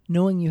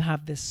 knowing you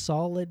have this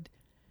solid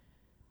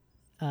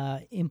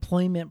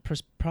employment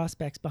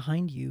prospects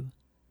behind you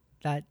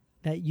that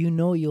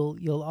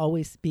you'll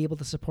always be able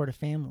to support a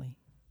family.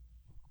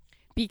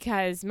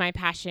 Because my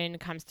passion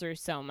comes through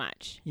so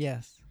much.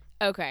 Yes.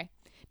 Okay.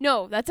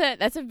 No, that's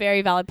a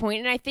very valid point,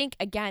 and I think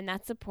again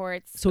that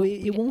supports. So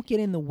it won't get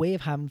in the way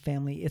of having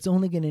family. It's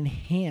only going to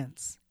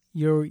enhance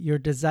your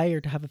desire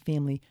to have a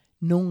family,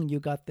 knowing you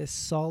got this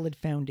solid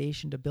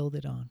foundation to build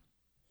it on.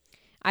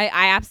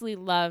 I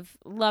absolutely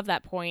love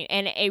that point,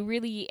 and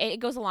it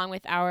goes along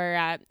with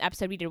our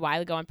episode we did a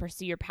while ago on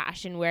Pursue Your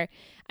Passion, where,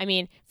 I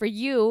mean, for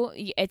you,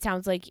 it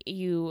sounds like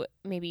you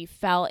maybe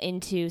fell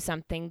into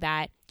something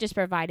that just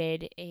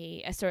provided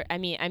a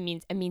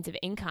means of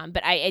income,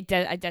 but it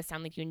does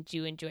sound like you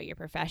do enjoy your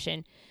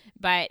profession.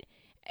 But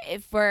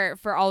for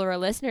all of our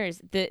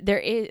listeners, there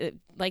is,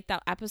 like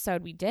that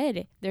episode we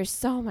did, there's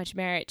so much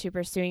merit to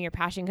pursuing your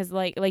passion, because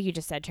like you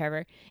just said,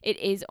 Trevor, it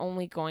is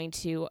only going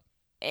to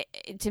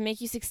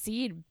make you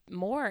succeed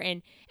more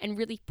and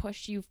really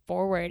push you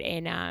forward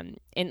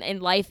in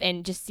life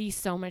and just see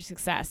so much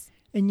success.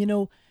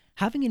 And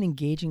having an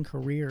engaging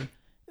career,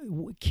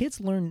 kids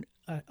learn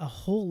a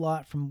whole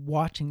lot from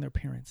watching their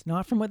parents,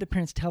 not from what the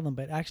parents tell them,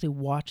 but actually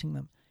watching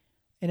them.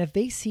 And if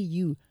they see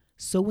you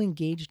so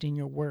engaged in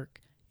your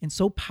work and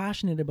so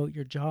passionate about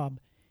your job,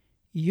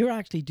 you're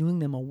actually doing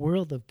them a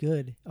world of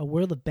good, a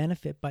world of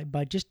benefit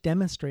by just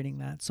demonstrating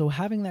that. So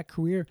having that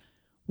career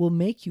will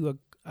make you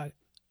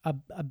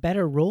a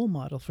better role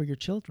model for your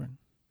children.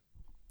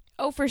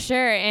 Oh, for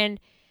sure. And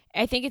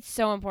I think it's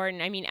so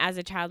important. I mean, as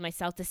a child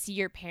myself, to see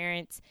your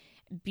parents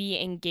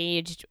be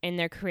engaged in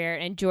their career,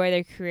 enjoy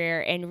their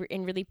career,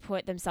 and really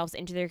put themselves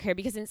into their career,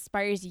 because it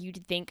inspires you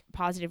to think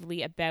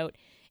positively about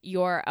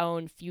your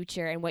own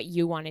future and what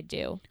you want to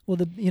do. Well,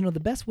 the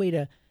best way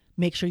to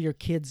make sure your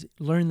kids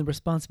learn the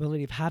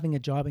responsibility of having a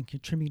job and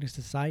contributing to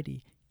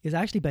society is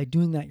actually by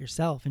doing that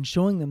yourself and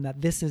showing them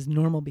that this is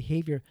normal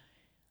behavior.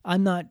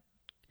 I'm not,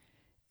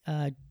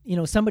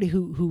 somebody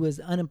who was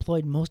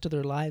unemployed most of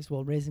their lives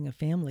while raising a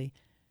family.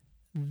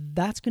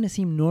 That's going to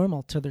seem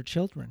normal to their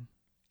children,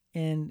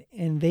 and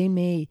they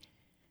may,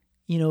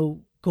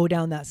 go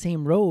down that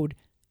same road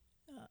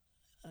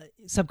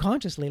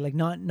subconsciously, like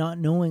not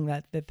knowing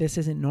that this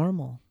isn't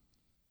normal.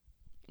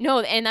 No,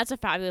 and that's a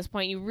fabulous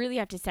point. You really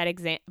have to set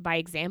by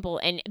example,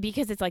 and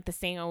because it's like the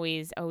saying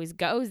always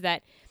goes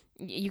that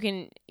you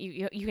can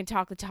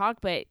talk the talk,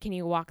 but can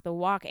you walk the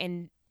walk?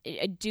 And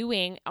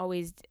doing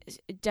always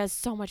does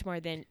so much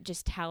more than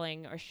just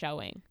telling or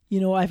showing.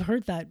 I've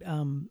heard that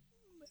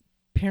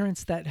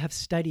parents that have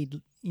studied,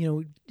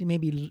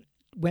 maybe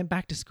went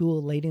back to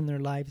school late in their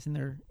lives, and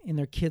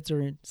their kids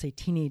are, say,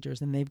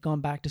 teenagers, and they've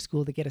gone back to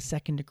school to get a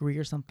second degree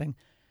or something.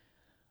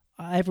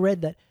 I've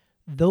read that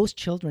those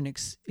children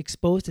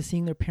exposed to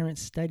seeing their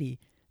parents study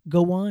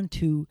go on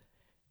to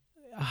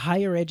a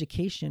higher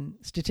education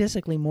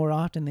statistically more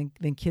often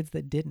than kids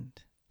that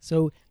didn't.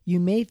 So you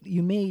may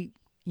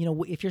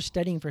if you're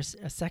studying for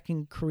a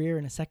second career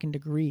and a second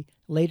degree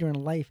later in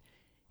life,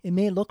 it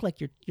may look like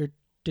you're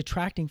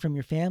detracting from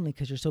your family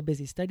because you're so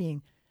busy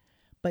studying,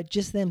 but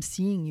just them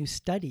seeing you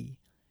study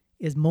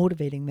is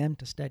motivating them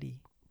to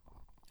study.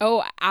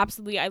 Oh,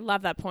 absolutely. I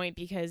love that point,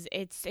 because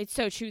it's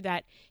so true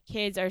that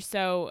kids are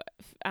so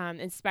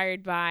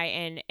inspired by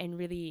and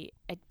really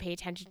pay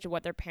attention to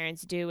what their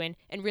parents do and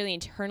really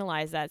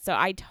internalize that. So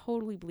I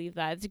totally believe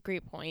that. It's a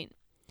great point.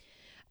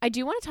 I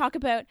do want to talk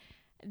about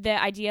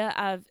the idea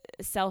of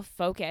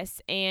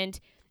self-focus and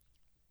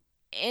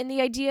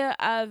the idea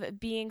of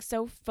being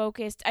so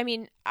focused. I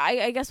mean,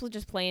 I guess we'll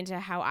just play into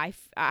how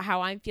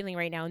I'm feeling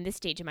right now in this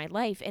stage of my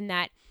life, in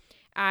that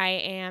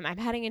I'm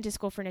heading into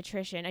school for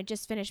nutrition. I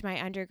just finished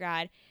my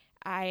undergrad.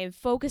 I'm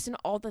focused on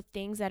all the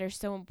things that are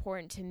so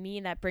important to me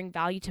and that bring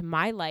value to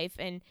my life.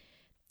 And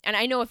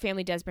I know a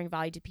family does bring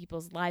value to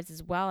people's lives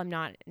as well. I'm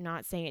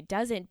not saying it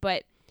doesn't,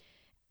 but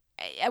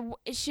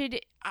it should,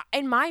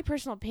 in my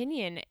personal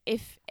opinion,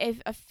 if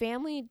a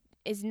family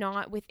is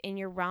not within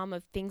your realm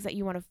of things that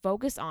you want to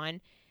focus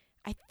on,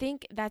 I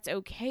think that's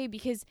okay,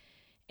 because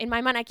in my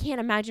mind, I can't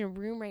imagine a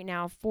room right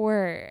now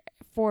for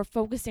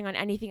focusing on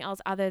anything else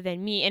other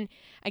than me. And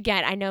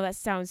again, I know that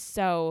sounds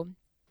so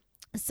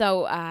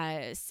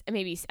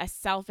maybe a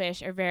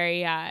selfish or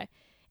very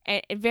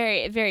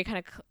very kind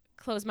of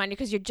closed-minded,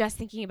 because you're just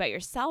thinking about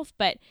yourself.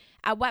 But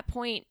at what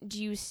point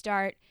do you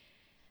start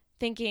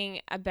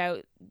thinking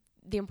about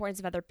the importance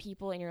of other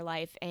people in your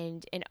life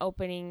and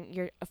opening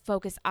your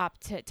focus up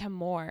to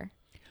more?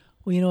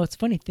 Well, what's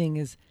funny thing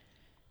is,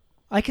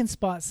 I can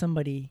spot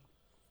somebody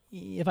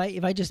if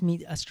I just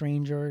meet a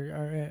stranger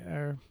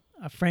or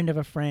a friend of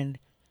a friend,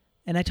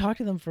 and I talk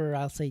to them for,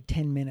 I'll say,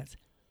 10 minutes.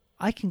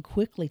 I can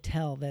quickly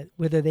tell that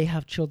whether they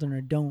have children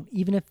or don't,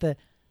 even if the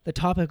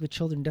topic of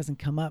children doesn't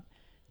come up,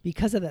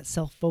 because of that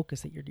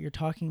self-focus that you're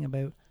talking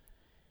about.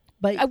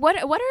 But what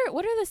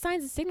are the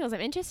signs and signals?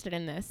 I'm interested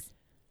in this.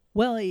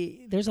 Well,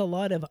 there's a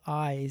lot of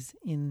eyes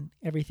in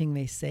everything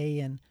they say,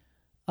 and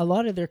a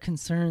lot of their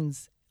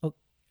concerns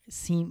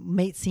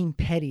might seem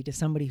petty to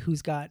somebody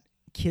who's got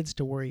kids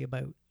to worry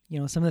about.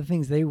 Some of the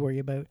things they worry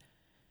about,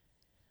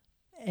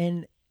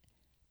 and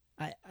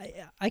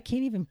I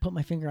can't even put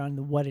my finger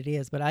on what it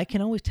is, but I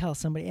can always tell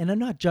somebody, and I'm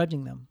not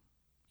judging them,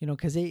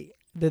 because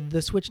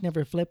the switch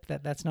never flipped.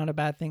 That's not a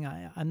bad thing.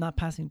 I'm not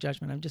passing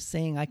judgment. I'm just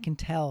saying I can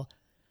tell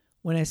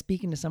when I'm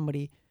speaking to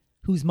somebody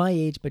who's my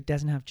age but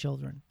doesn't have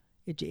children.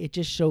 It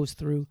just shows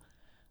through.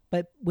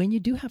 But when you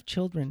do have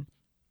children,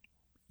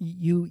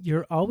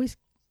 you're always,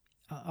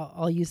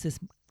 I'll use this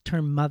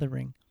term,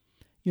 mothering.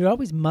 You're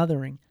always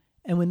mothering.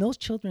 And when those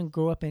children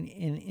grow up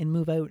and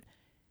move out,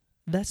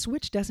 that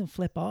switch doesn't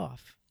flip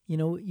off.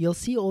 You'll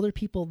see older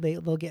people,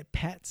 they'll get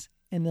pets,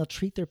 and they'll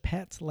treat their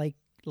pets like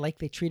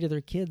they treated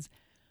their kids.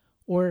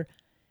 Or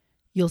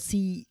you'll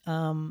see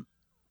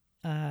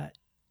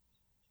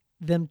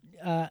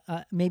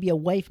maybe a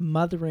wife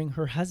mothering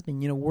her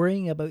husband,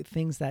 worrying about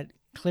things that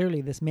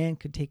clearly this man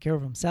could take care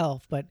of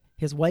himself, but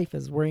his wife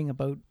is worrying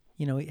about,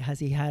 has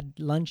he had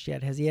lunch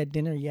yet? Has he had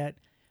dinner yet?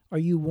 Are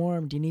you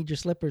warm? Do you need your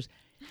slippers?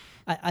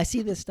 I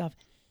see this stuff,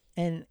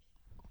 and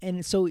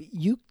so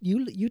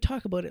you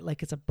talk about it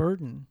like it's a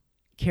burden,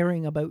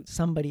 caring about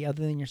somebody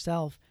other than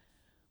yourself.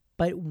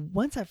 But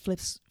once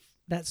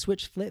that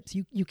switch flips,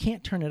 you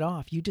can't turn it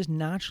off. You just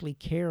naturally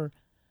care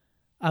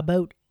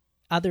about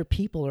other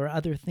people or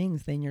other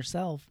things than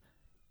yourself.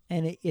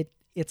 And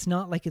it's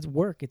not like it's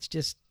work. It's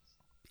just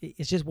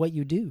what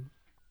you do.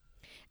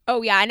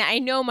 Oh yeah, and I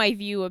know my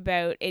view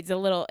about it's a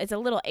little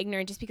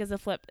ignorant just because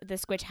the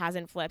switch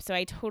hasn't flipped. So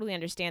I totally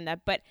understand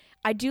that. But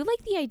I do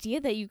like the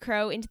idea that you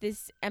grow into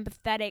this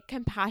empathetic,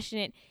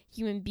 compassionate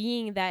human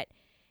being that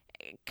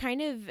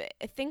kind of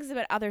thinks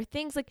about other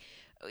things. Like,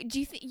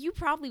 do you think you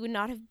probably would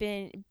not have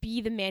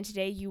be the man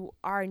today you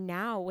are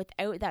now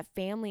without that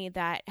family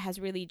that has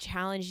really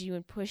challenged you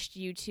and pushed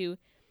you to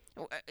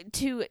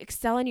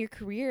excel in your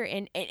career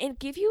and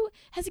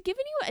has it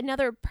given you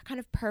another kind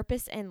of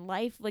purpose in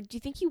life? Like, do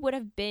you think you would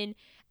have been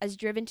as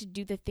driven to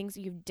do the things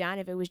that you've done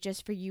if it was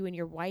just for you and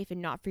your wife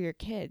and not for your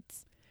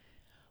kids?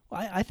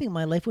 Well, I think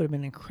my life would have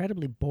been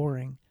incredibly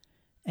boring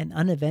and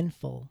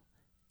uneventful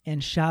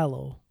and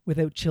shallow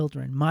without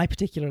children. My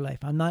particular life.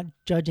 I'm not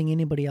judging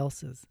anybody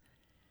else's.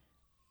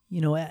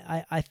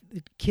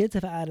 Kids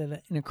have added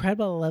an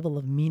incredible level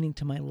of meaning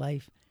to my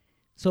life.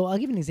 So I'll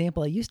give you an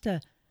example. I used to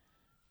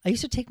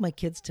take my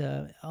kids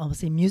to, I'll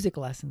say, music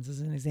lessons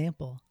as an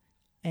example.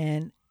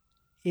 And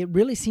it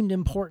really seemed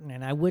important,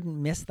 and I wouldn't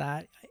miss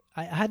that.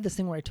 I had this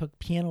thing where I took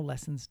piano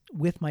lessons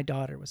with my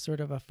daughter. It was sort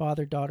of a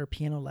father-daughter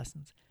piano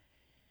lessons.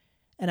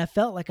 And I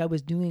felt like I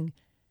was doing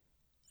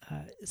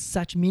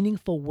such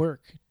meaningful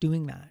work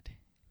doing that.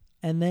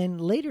 And then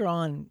later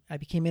on, I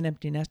became an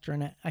empty nester,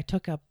 and I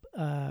took up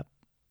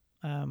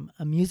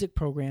a music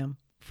program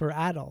for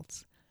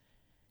adults.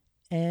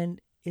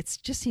 And it's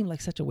just seemed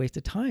like such a waste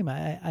of time.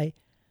 I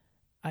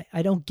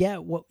don't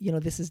get what,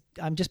 this is,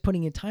 I'm just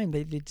putting in time.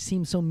 It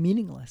seems so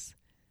meaningless.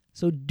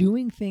 So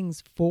doing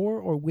things for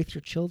or with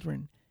your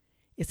children,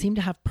 it seemed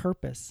to have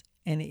purpose.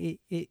 And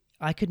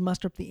I could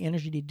muster up the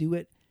energy to do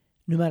it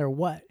no matter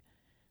what.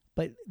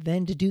 But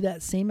then to do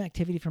that same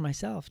activity for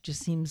myself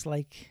just seems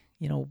like,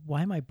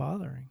 why am I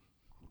bothering?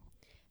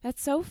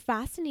 That's so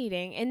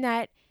fascinating in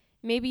that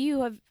maybe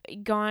you have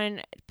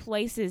gone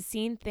places,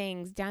 seen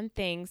things, done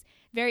things,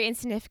 very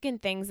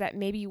insignificant things that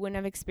maybe you wouldn't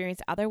have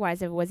experienced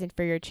otherwise if it wasn't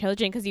for your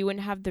children, because you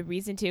wouldn't have the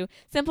reason to.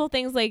 Simple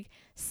things like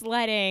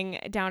sledding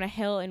down a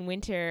hill in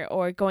winter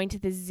or going to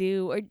the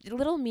zoo or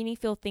little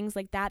meaningful things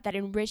like that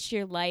enrich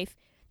your life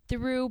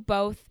through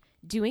both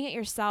doing it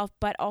yourself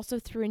but also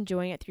through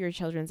enjoying it through your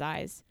children's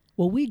eyes.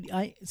 Well,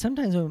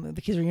 sometimes when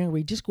the kids are younger,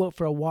 we just go out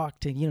for a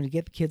walk to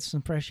get the kids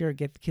some fresh air,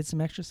 get the kids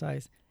some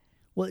exercise.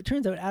 Well, it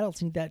turns out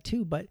adults need that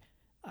too, but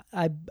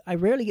I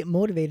rarely get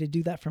motivated to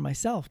do that for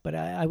myself, but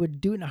I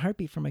would do it in a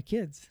heartbeat for my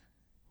kids.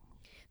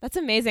 That's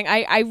amazing.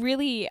 I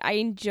enjoy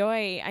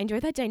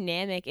that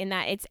dynamic in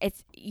that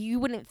it's you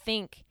wouldn't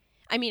think.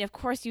 I mean, of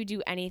course you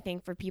do anything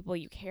for people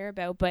you care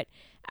about, but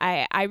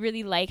I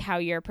really like how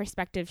your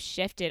perspective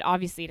shifted.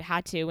 Obviously it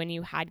had to when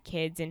you had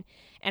kids and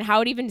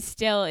how it even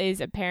still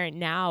is apparent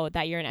now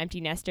that you're an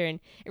empty nester, and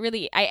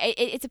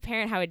it's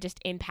apparent how it just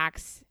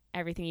impacts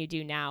everything you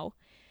do now.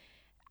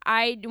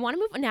 I want to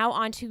move now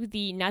on to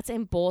the nuts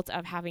and bolts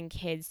of having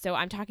kids. So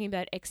I'm talking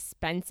about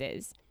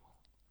expenses.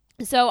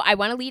 So I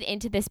want to lead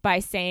into this by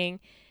saying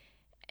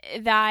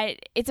that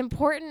it's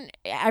important,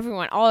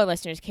 all our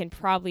listeners can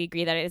probably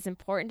agree that it is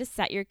important to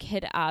set your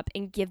kid up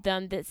and give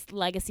them this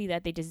legacy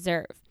that they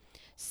deserve.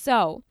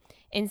 So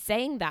in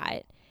saying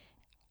that,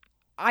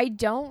 I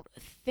don't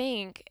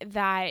think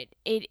that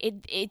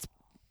it's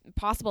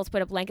possible to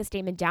put a blanket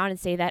statement down and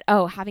say that,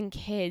 having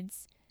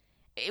kids,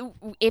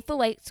 if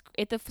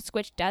the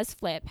switch does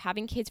flip,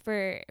 having kids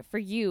for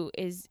you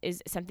is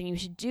something you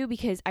should do,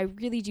 because I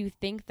really do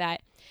think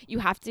that you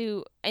have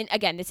to. And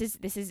again, this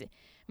is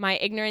my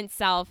ignorant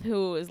self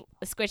whose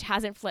switch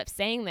hasn't flipped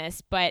saying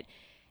this, but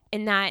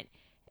in that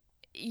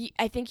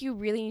I think you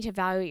really need to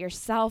evaluate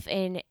yourself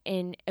and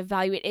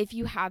evaluate if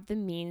you have the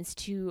means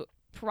to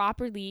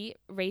properly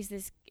raise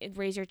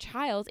your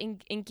child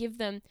and give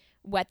them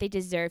what they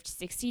deserve to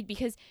succeed.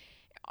 Because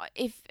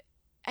if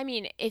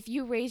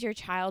you raise your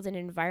child in an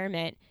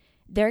environment,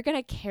 they're going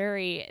to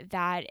carry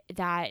that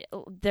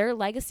their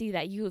legacy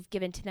that you have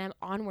given to them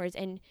onwards.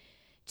 And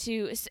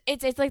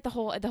it's like the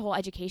whole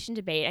education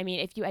debate. I mean,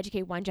 if you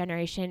educate one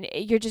generation,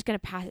 you're just going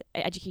to pass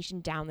education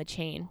down the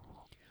chain.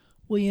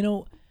 Well,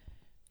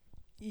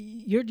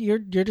 you're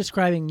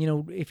describing,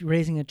 if you're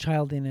raising a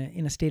child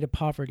in a state of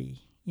poverty,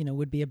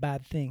 would be a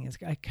bad thing. Is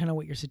kind of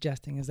what you're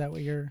suggesting. Is that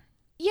what you're?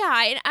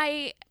 Yeah,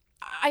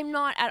 I'm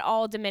not at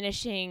all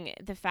diminishing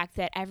the fact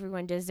that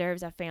everyone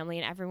deserves a family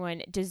and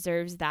everyone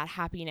deserves that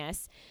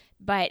happiness,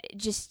 but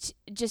just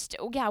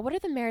what are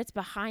the merits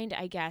behind,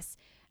 I guess,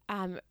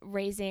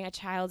 raising a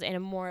child in a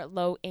more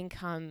low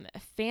income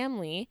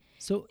family?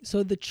 So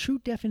the true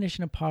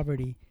definition of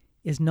poverty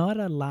is not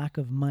a lack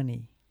of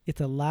money;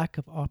 it's a lack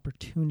of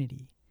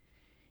opportunity.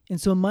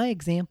 And so in my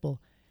example,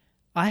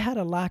 I had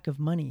a lack of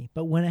money,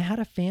 but when I had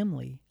a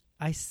family,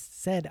 I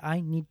said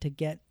I need to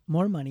get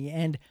more money,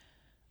 and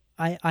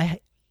I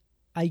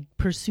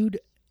pursued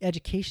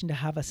education to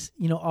have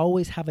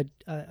always have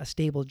a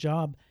stable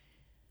job.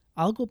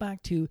 I'll go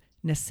back to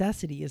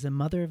necessity as a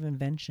mother of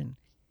invention.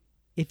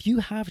 if you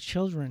have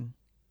children,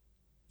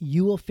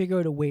 you will figure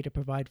out a way to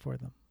provide for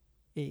them.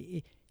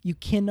 You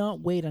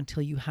cannot wait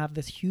until you have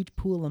this huge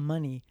pool of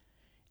money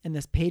and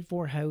this paid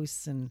for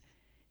house and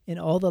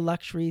all the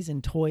luxuries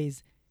and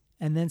toys,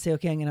 and then say,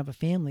 okay, I'm going to have a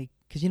family.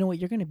 Because you know what?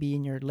 You're going to be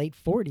in your late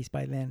 40s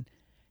by then.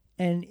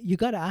 And you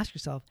got to ask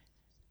yourself,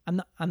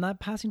 I'm not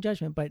passing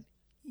judgment, but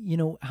you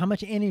know, how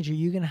much energy are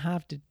you going to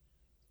have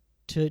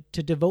to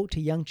devote to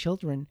young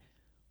children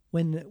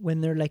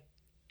when they're like,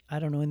 I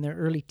don't know, in their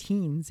early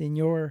teens, in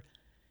your,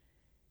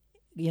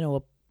 you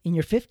know, in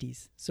your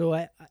 50s. So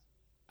I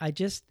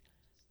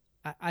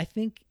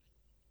think,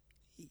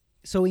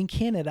 so in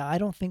Canada, I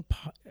don't think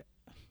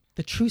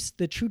the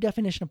true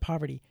definition of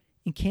poverty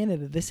in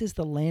Canada, this is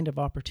the land of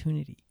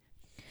opportunity.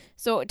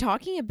 So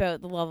talking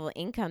about the level of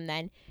income,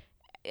 then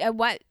at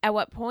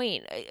what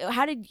point,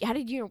 how did you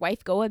and your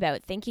wife go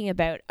about thinking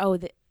about,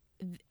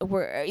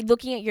 we're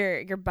looking at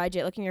your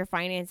budget, looking at your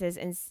finances,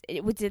 and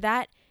did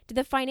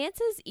the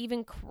finances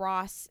even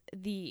cross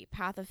the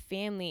path of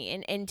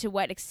family, and to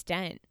what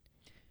extent?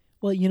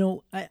 Well, you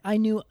know, I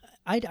knew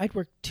I'd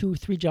worked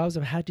 2-3 jobs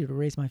if I had to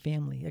raise my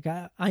family.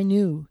 Like I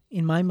knew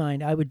in my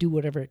mind I would do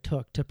whatever it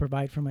took to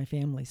provide for my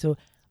family. So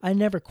I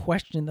never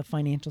questioned the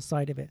financial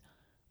side of it.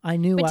 I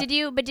knew. But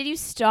did you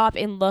stop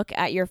and look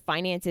at your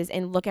finances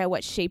and look at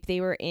what shape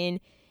they were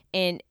in,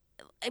 and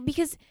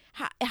because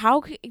how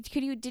could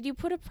you, did you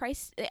put a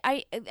price?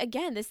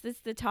 This is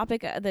the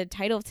topic, the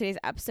title of today's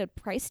episode,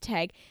 price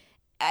tag.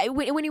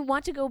 When you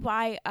want to go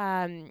buy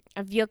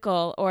a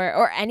vehicle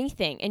or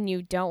anything, and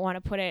you don't want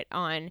to put it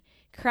on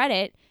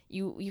credit,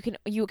 you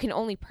can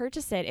only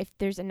purchase it if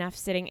there's enough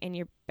sitting in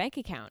your bank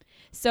account.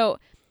 So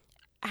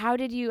how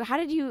did you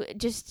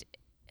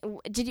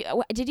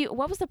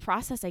what was the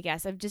process, I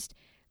guess, of just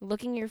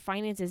looking at your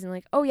finances and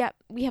like, oh yeah,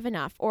 we have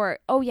enough, or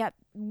oh yeah,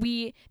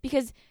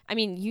 because I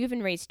mean, you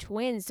even raised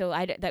twins, so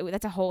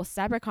that's a whole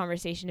separate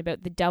conversation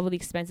about the double the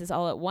expenses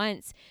all at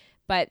once.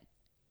 But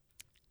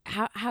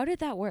how did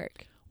that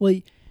work? Well,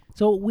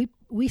 so we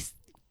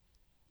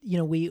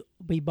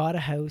bought a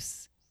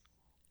house.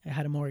 I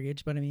had a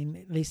mortgage, but I mean,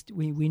 at least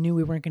we knew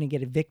we weren't going to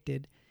get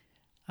evicted.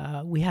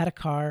 We had a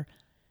car,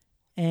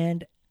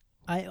 and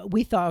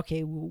we thought,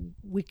 okay,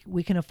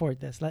 we can afford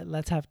this.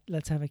 Let's have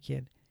a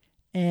kid.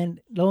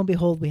 And lo and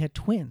behold, we had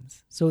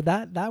twins. So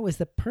that was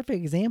the perfect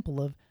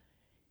example of,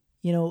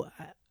 you know,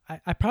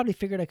 I probably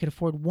figured I could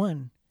afford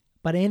one,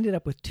 but I ended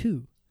up with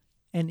two.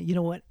 And you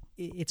know what?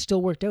 It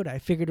still worked out. I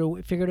figured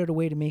out a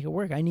way to make it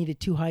work. I needed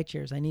 2 high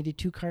chairs. I needed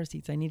 2 car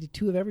seats. I needed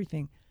 2 of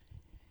everything.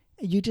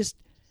 You just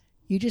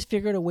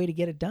figured a way to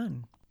get it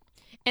done.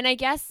 And I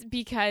guess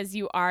because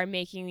you are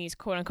making these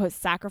quote unquote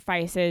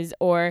sacrifices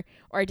or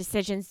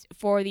decisions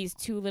for these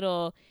 2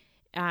 little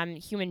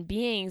human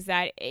beings,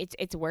 that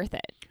it's worth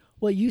it.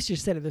 Well, you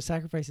just said it, the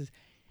sacrifices.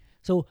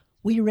 So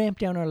we ramped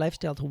down our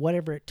lifestyle to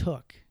whatever it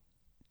took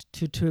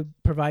to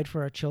provide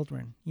for our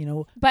children, you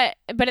know. But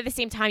at the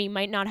same time, you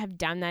might not have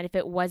done that if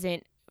it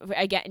wasn't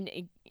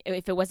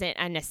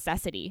a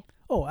necessity.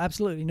 Oh,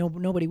 absolutely.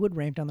 Nobody would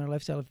ramp down their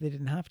lifestyle if they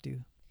didn't have to.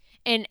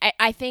 And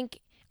I think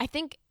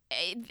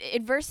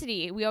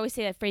adversity, we always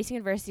say that facing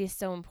adversity is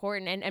so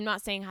important. And I'm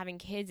not saying having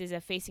kids is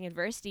a facing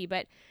adversity,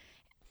 but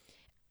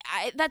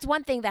that's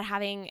one thing that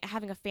having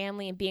a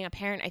family and being a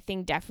parent, I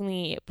think,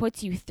 definitely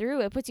puts you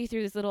through. It puts you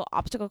through this little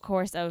obstacle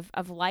course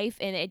of life,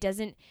 and it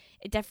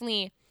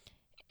definitely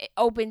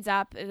opens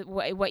up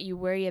what you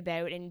worry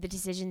about and the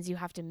decisions you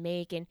have to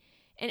make, and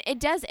it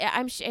does.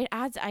 It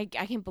adds. I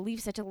can't believe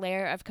such a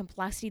layer of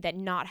complexity that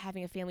not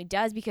having a family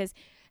does, because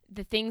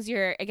the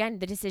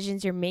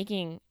decisions you're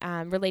making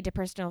relate to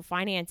personal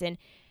finance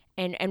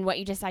and what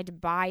you decide to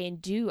buy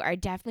and do are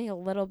definitely a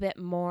little bit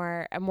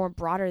more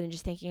broader than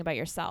just thinking about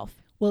yourself.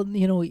 Well,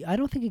 you know, I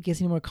don't think it gets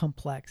any more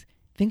complex.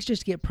 Things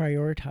just get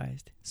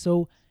prioritized.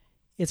 So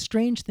it's a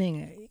strange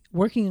thing.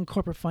 Working in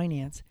corporate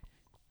finance,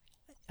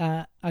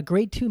 a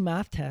grade 2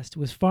 math test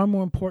was far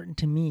more important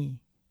to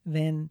me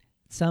than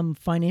some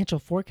financial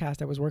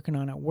forecast I was working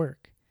on at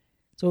work.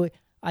 So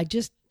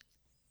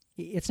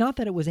it's not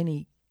that it was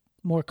any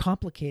more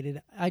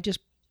complicated.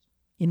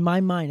 In my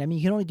mind, I mean,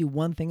 you can only do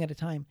one thing at a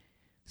time.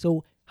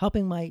 So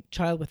helping my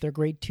child with their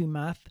grade 2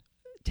 math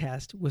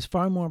test was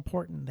far more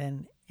important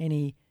than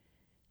any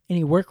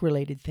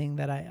work-related thing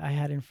that I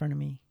had in front of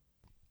me.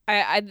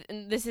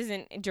 This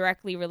isn't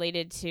directly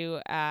related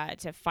to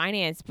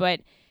finance,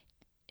 but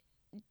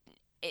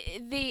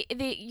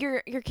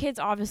your kids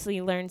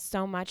obviously learn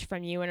so much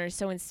from you and are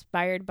so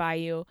inspired by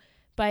you.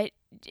 But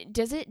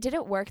did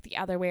it work the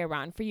other way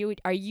around for you?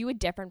 Are you a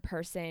different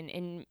person,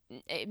 and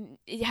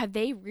have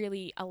they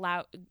really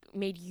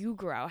made you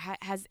grow?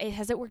 Has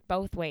it worked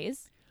both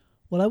ways?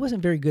 Well, I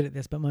wasn't very good at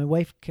this, but my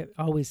wife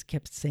always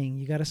kept saying,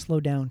 "You got to slow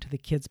down to the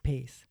kids'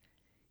 pace.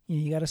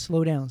 You got to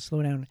slow down."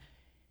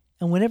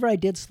 And whenever I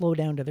did slow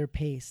down to their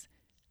pace,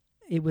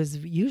 it was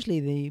usually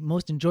the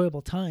most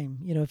enjoyable time.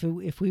 You know,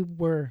 if we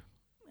were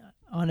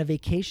on a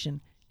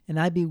vacation and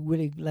I'd be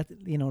really,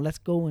 let's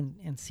go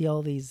and see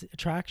all these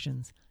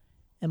attractions,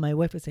 and my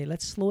wife would say,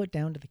 let's slow it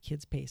down to the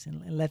kids' pace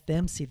and let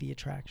them see the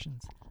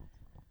attractions.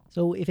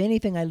 So if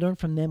anything I learned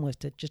from them was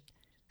to just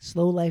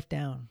slow life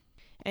down.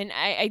 And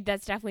I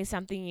that's definitely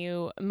something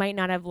you might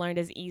not have learned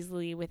as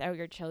easily without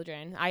your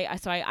children.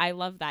 I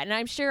love that. And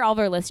I'm sure all of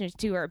our listeners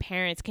too, or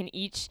parents, can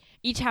each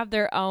have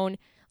their own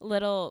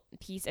little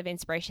piece of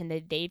inspiration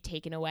that they've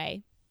taken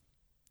away.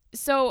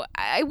 So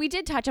we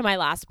did touch on my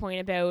last point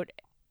about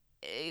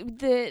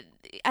the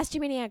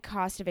estimating a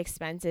cost of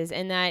expenses,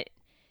 and that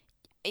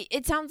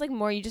it sounds like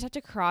more you just have to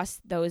cross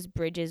those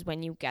bridges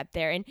when you get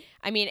there. And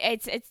I mean,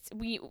 it's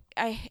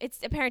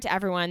apparent to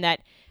everyone that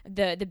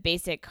the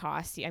basic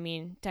costs, I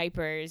mean,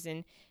 diapers,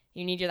 and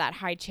you need that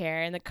high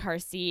chair and the car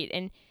seat,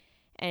 and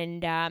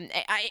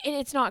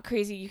it's not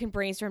crazy. You can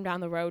brainstorm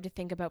down the road to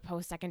think about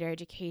post-secondary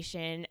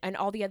education and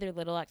all the other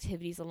little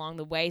activities along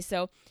the way.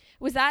 So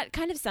was that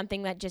kind of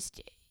something that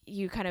just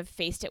you kind of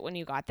faced it when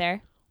you got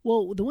there?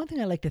 Well, the one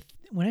thing I like to,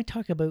 when I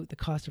talk about the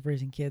cost of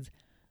raising kids,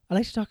 I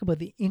like to talk about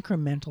the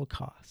incremental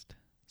cost.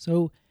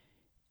 So,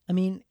 I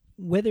mean,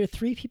 whether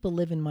 3 people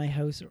live in my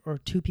house or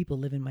 2 people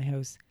live in my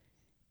house,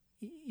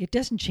 it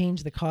doesn't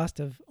change the cost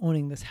of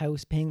owning this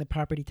house, paying the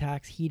property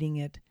tax, heating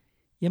it.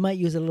 You might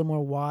use a little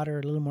more water,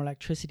 a little more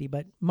electricity,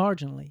 but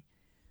marginally.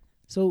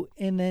 So,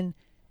 and then,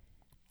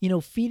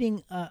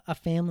 feeding a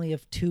family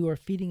of 2 or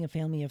feeding a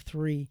family of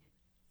 3,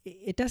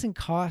 it doesn't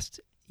cost,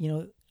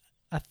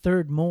 a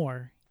third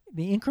more.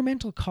 The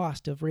incremental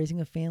cost of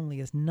raising a family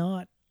is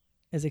not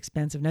as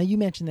expensive. Now, you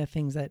mentioned the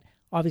things that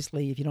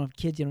obviously if you don't have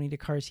kids, you don't need a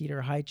car seat or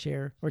a high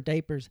chair or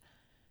diapers.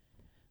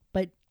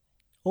 But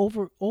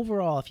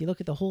overall, if you look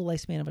at the whole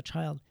lifespan of a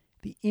child,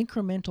 the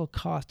incremental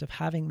cost of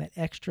having that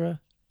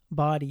extra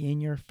body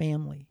in your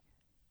family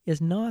is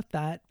not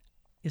that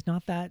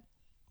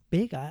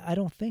big, I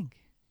don't think.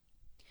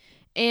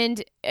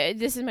 And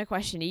this is my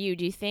question to you.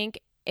 Do you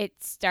think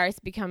it starts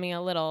becoming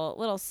a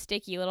little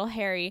sticky, a little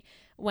hairy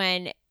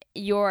when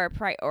your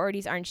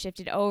priorities aren't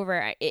shifted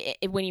over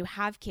when you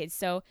have kids?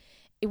 So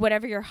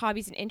whatever your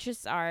hobbies and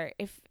interests are,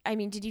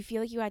 did you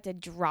feel like you had to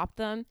drop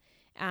them?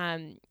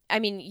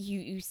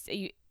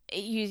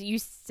 You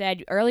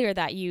said earlier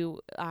that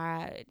you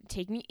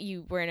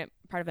were in a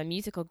part of a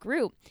musical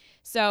group.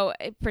 So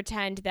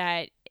pretend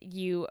that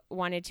you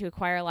wanted to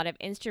acquire a lot of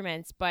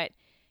instruments, but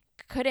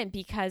couldn't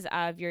because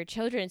of your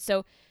children.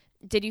 So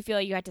did you feel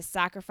like you had to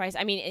sacrifice?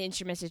 I mean,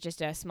 instruments is just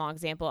a small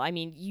example. I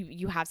mean,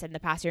 you have said in the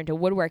past you're into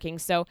woodworking.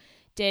 So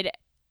did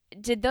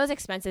those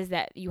expenses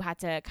that you had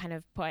to kind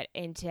of put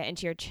into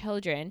your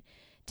children,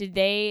 did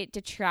they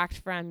detract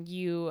from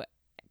you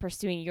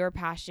pursuing your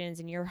passions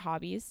and your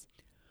hobbies?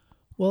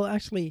 Well,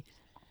 actually,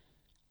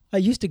 I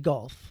used to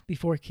golf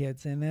before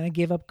kids, and then I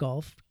gave up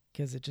golf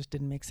because it just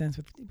didn't make sense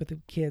with the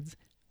kids.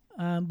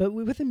 But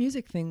with the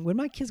music thing, when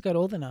my kids got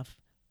old enough,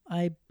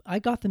 I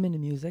got them into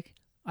music.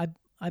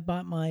 I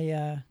bought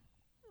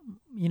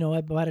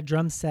I bought a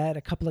drum set,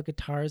 a couple of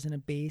guitars, and a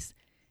bass,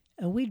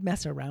 and we'd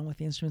mess around with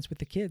the instruments with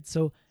the kids.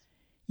 So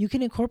you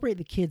can incorporate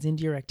the kids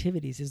into your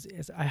activities.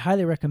 I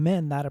highly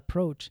recommend that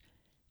approach.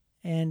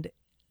 And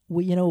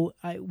we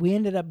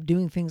ended up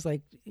doing things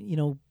like,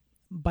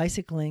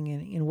 bicycling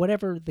and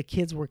whatever the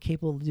kids were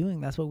capable of doing,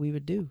 that's what we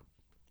would do.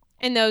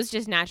 And those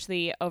just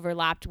naturally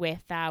overlapped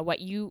with what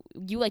you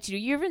like to do.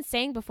 You were even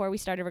saying before we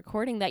started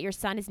recording that your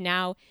son is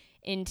now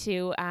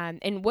into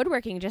in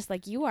woodworking just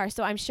like you are.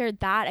 So I'm sure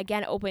that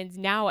again opens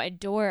now a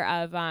door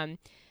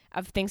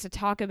of things to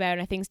talk about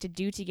and things to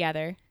do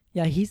together.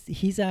 Yeah, he's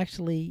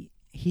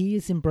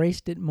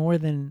embraced it more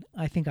than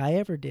I think I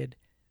ever did.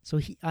 So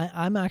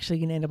I'm actually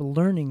going to end up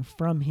learning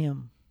from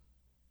him.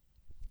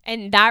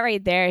 And that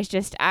right there is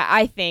just,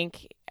 I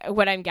think,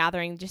 what I'm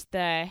gathering, just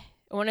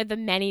one of the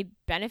many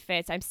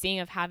benefits I'm seeing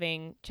of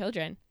having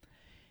children.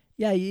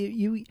 Yeah,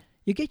 you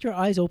get your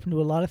eyes open to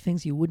a lot of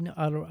things you wouldn't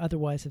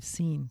otherwise have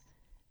seen.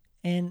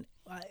 And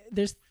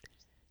there's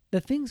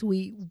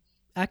the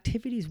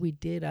activities we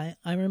did. I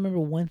remember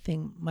one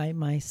thing,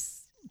 my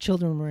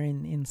children were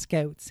in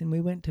Scouts, and we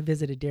went to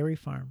visit a dairy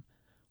farm.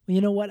 Well,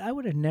 you know what? I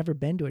would have never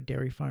been to a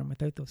dairy farm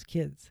without those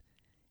kids.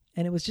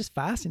 And it was just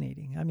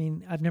fascinating. I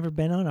mean, I've never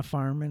been on a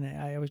farm, and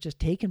I was just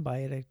taken by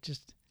it.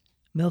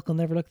 Milk will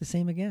never look the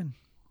same again.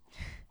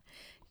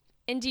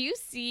 And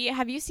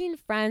have you seen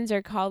friends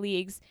or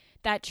colleagues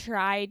that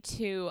try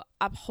to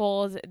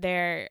uphold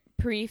their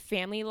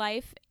pre-family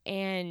life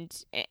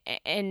and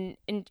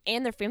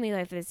their family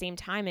life at the same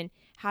time? And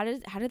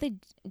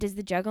does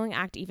the juggling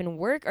act even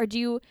work? Or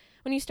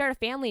when you start a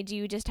family, do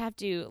you just have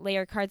to lay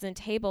your cards on the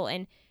table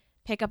and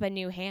pick up a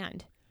new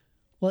hand?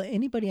 Well,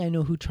 anybody I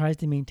know who tries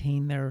to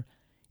maintain their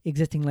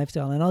existing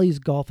lifestyle, and I'll use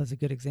golf as a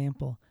good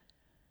example,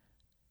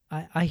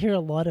 I hear a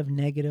lot of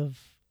negative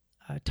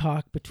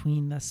talk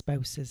between the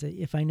spouses,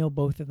 if I know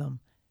both of them.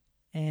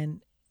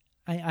 And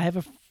I have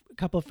a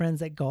couple of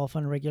friends that golf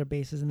on a regular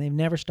basis, and they've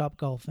never stopped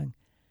golfing.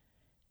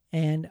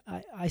 And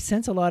I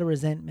sense a lot of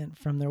resentment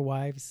from their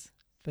wives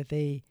that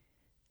they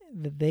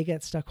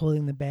get stuck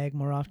holding the bag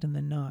more often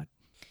than not.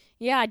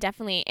 Yeah,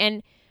 definitely.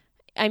 And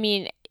I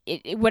mean,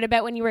 what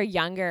about when you were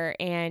younger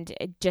and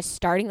just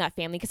starting that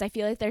family? Because I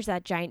feel like there's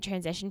that giant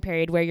transition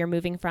period where you're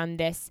moving from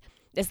this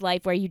this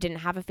life where you didn't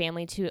have a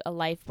family to a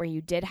life where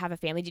you did have a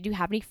family? Did you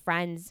have any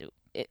friends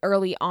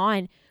early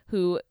on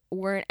who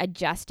weren't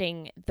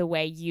adjusting the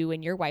way you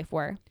and your wife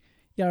were?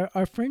 Yeah,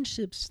 our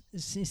friendships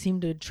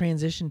seem to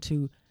transition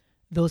to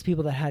those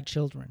people that had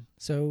children.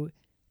 So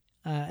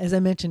as I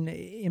mentioned,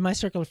 in my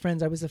circle of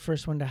friends, I was the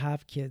first one to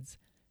have kids.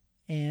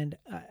 And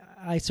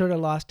I sort of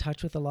lost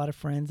touch with a lot of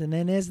friends. And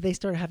then as they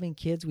started having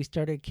kids, we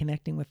started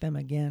connecting with them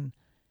again.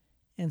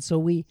 And so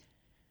we'd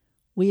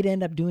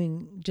end up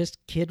doing just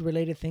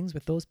kid-related things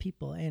with those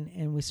people.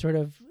 And we sort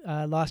of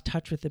lost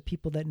touch with the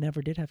people that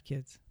never did have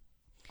kids.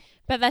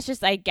 But that's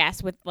just, I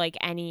guess, with like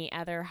any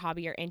other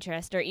hobby or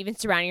interest, or even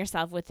surrounding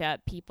yourself with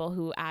people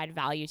who add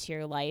value to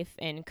your life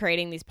and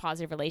creating these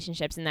positive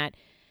relationships, and that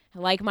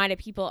like-minded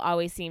people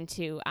always seem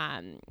to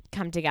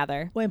come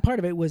together. Well, and part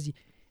of it was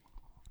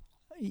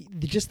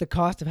just the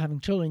cost of having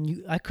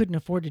children. I couldn't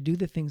afford to do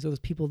the things those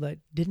people that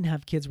didn't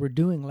have kids were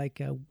doing,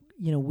 like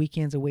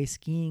weekends away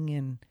skiing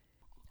and.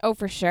 Oh,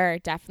 for sure,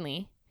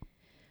 definitely.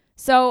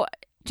 So,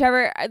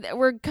 Trevor,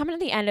 we're coming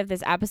to the end of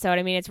this episode.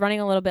 I mean, it's running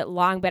a little bit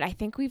long, but I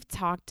think we've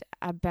talked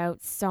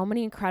about so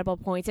many incredible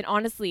points. And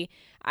honestly,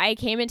 I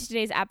came into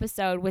today's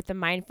episode with the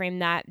mind frame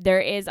that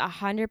there is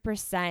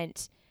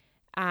 100%.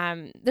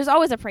 There's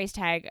always a price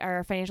tag or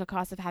a financial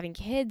cost of having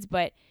kids,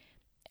 but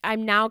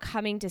I'm now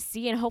coming to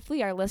see, and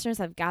hopefully our listeners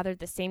have gathered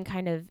the same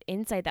kind of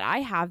insight that I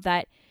have,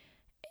 that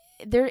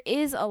there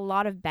is a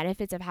lot of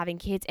benefits of having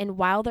kids. And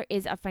while there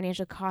is a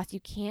financial cost, you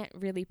can't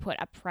really put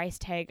a price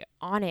tag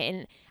on it.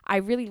 And I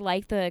really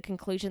like the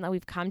conclusion that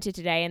we've come to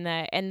today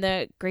and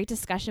the great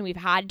discussion we've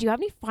had. Do you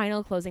have any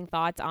final closing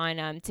thoughts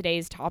on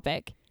today's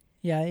topic?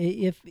 Yeah,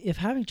 if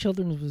having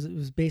children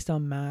was based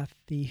on math,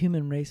 the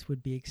human race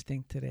would be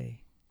extinct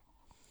today.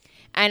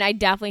 And I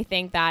definitely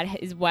think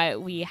that is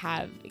what we've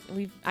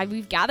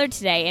gathered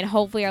today, and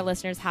hopefully our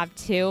listeners have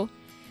too.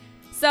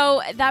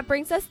 So that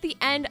brings us to the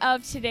end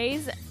of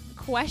today's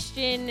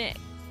question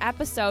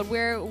episode,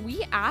 where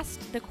we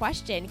asked the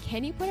question,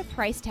 can you put a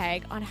price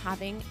tag on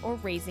having or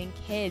raising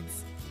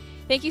kids?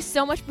 Thank you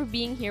so much for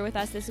being here with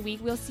us this week.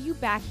 We'll see you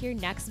back here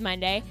next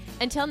Monday.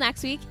 Until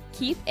next week,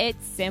 keep it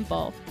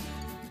simple.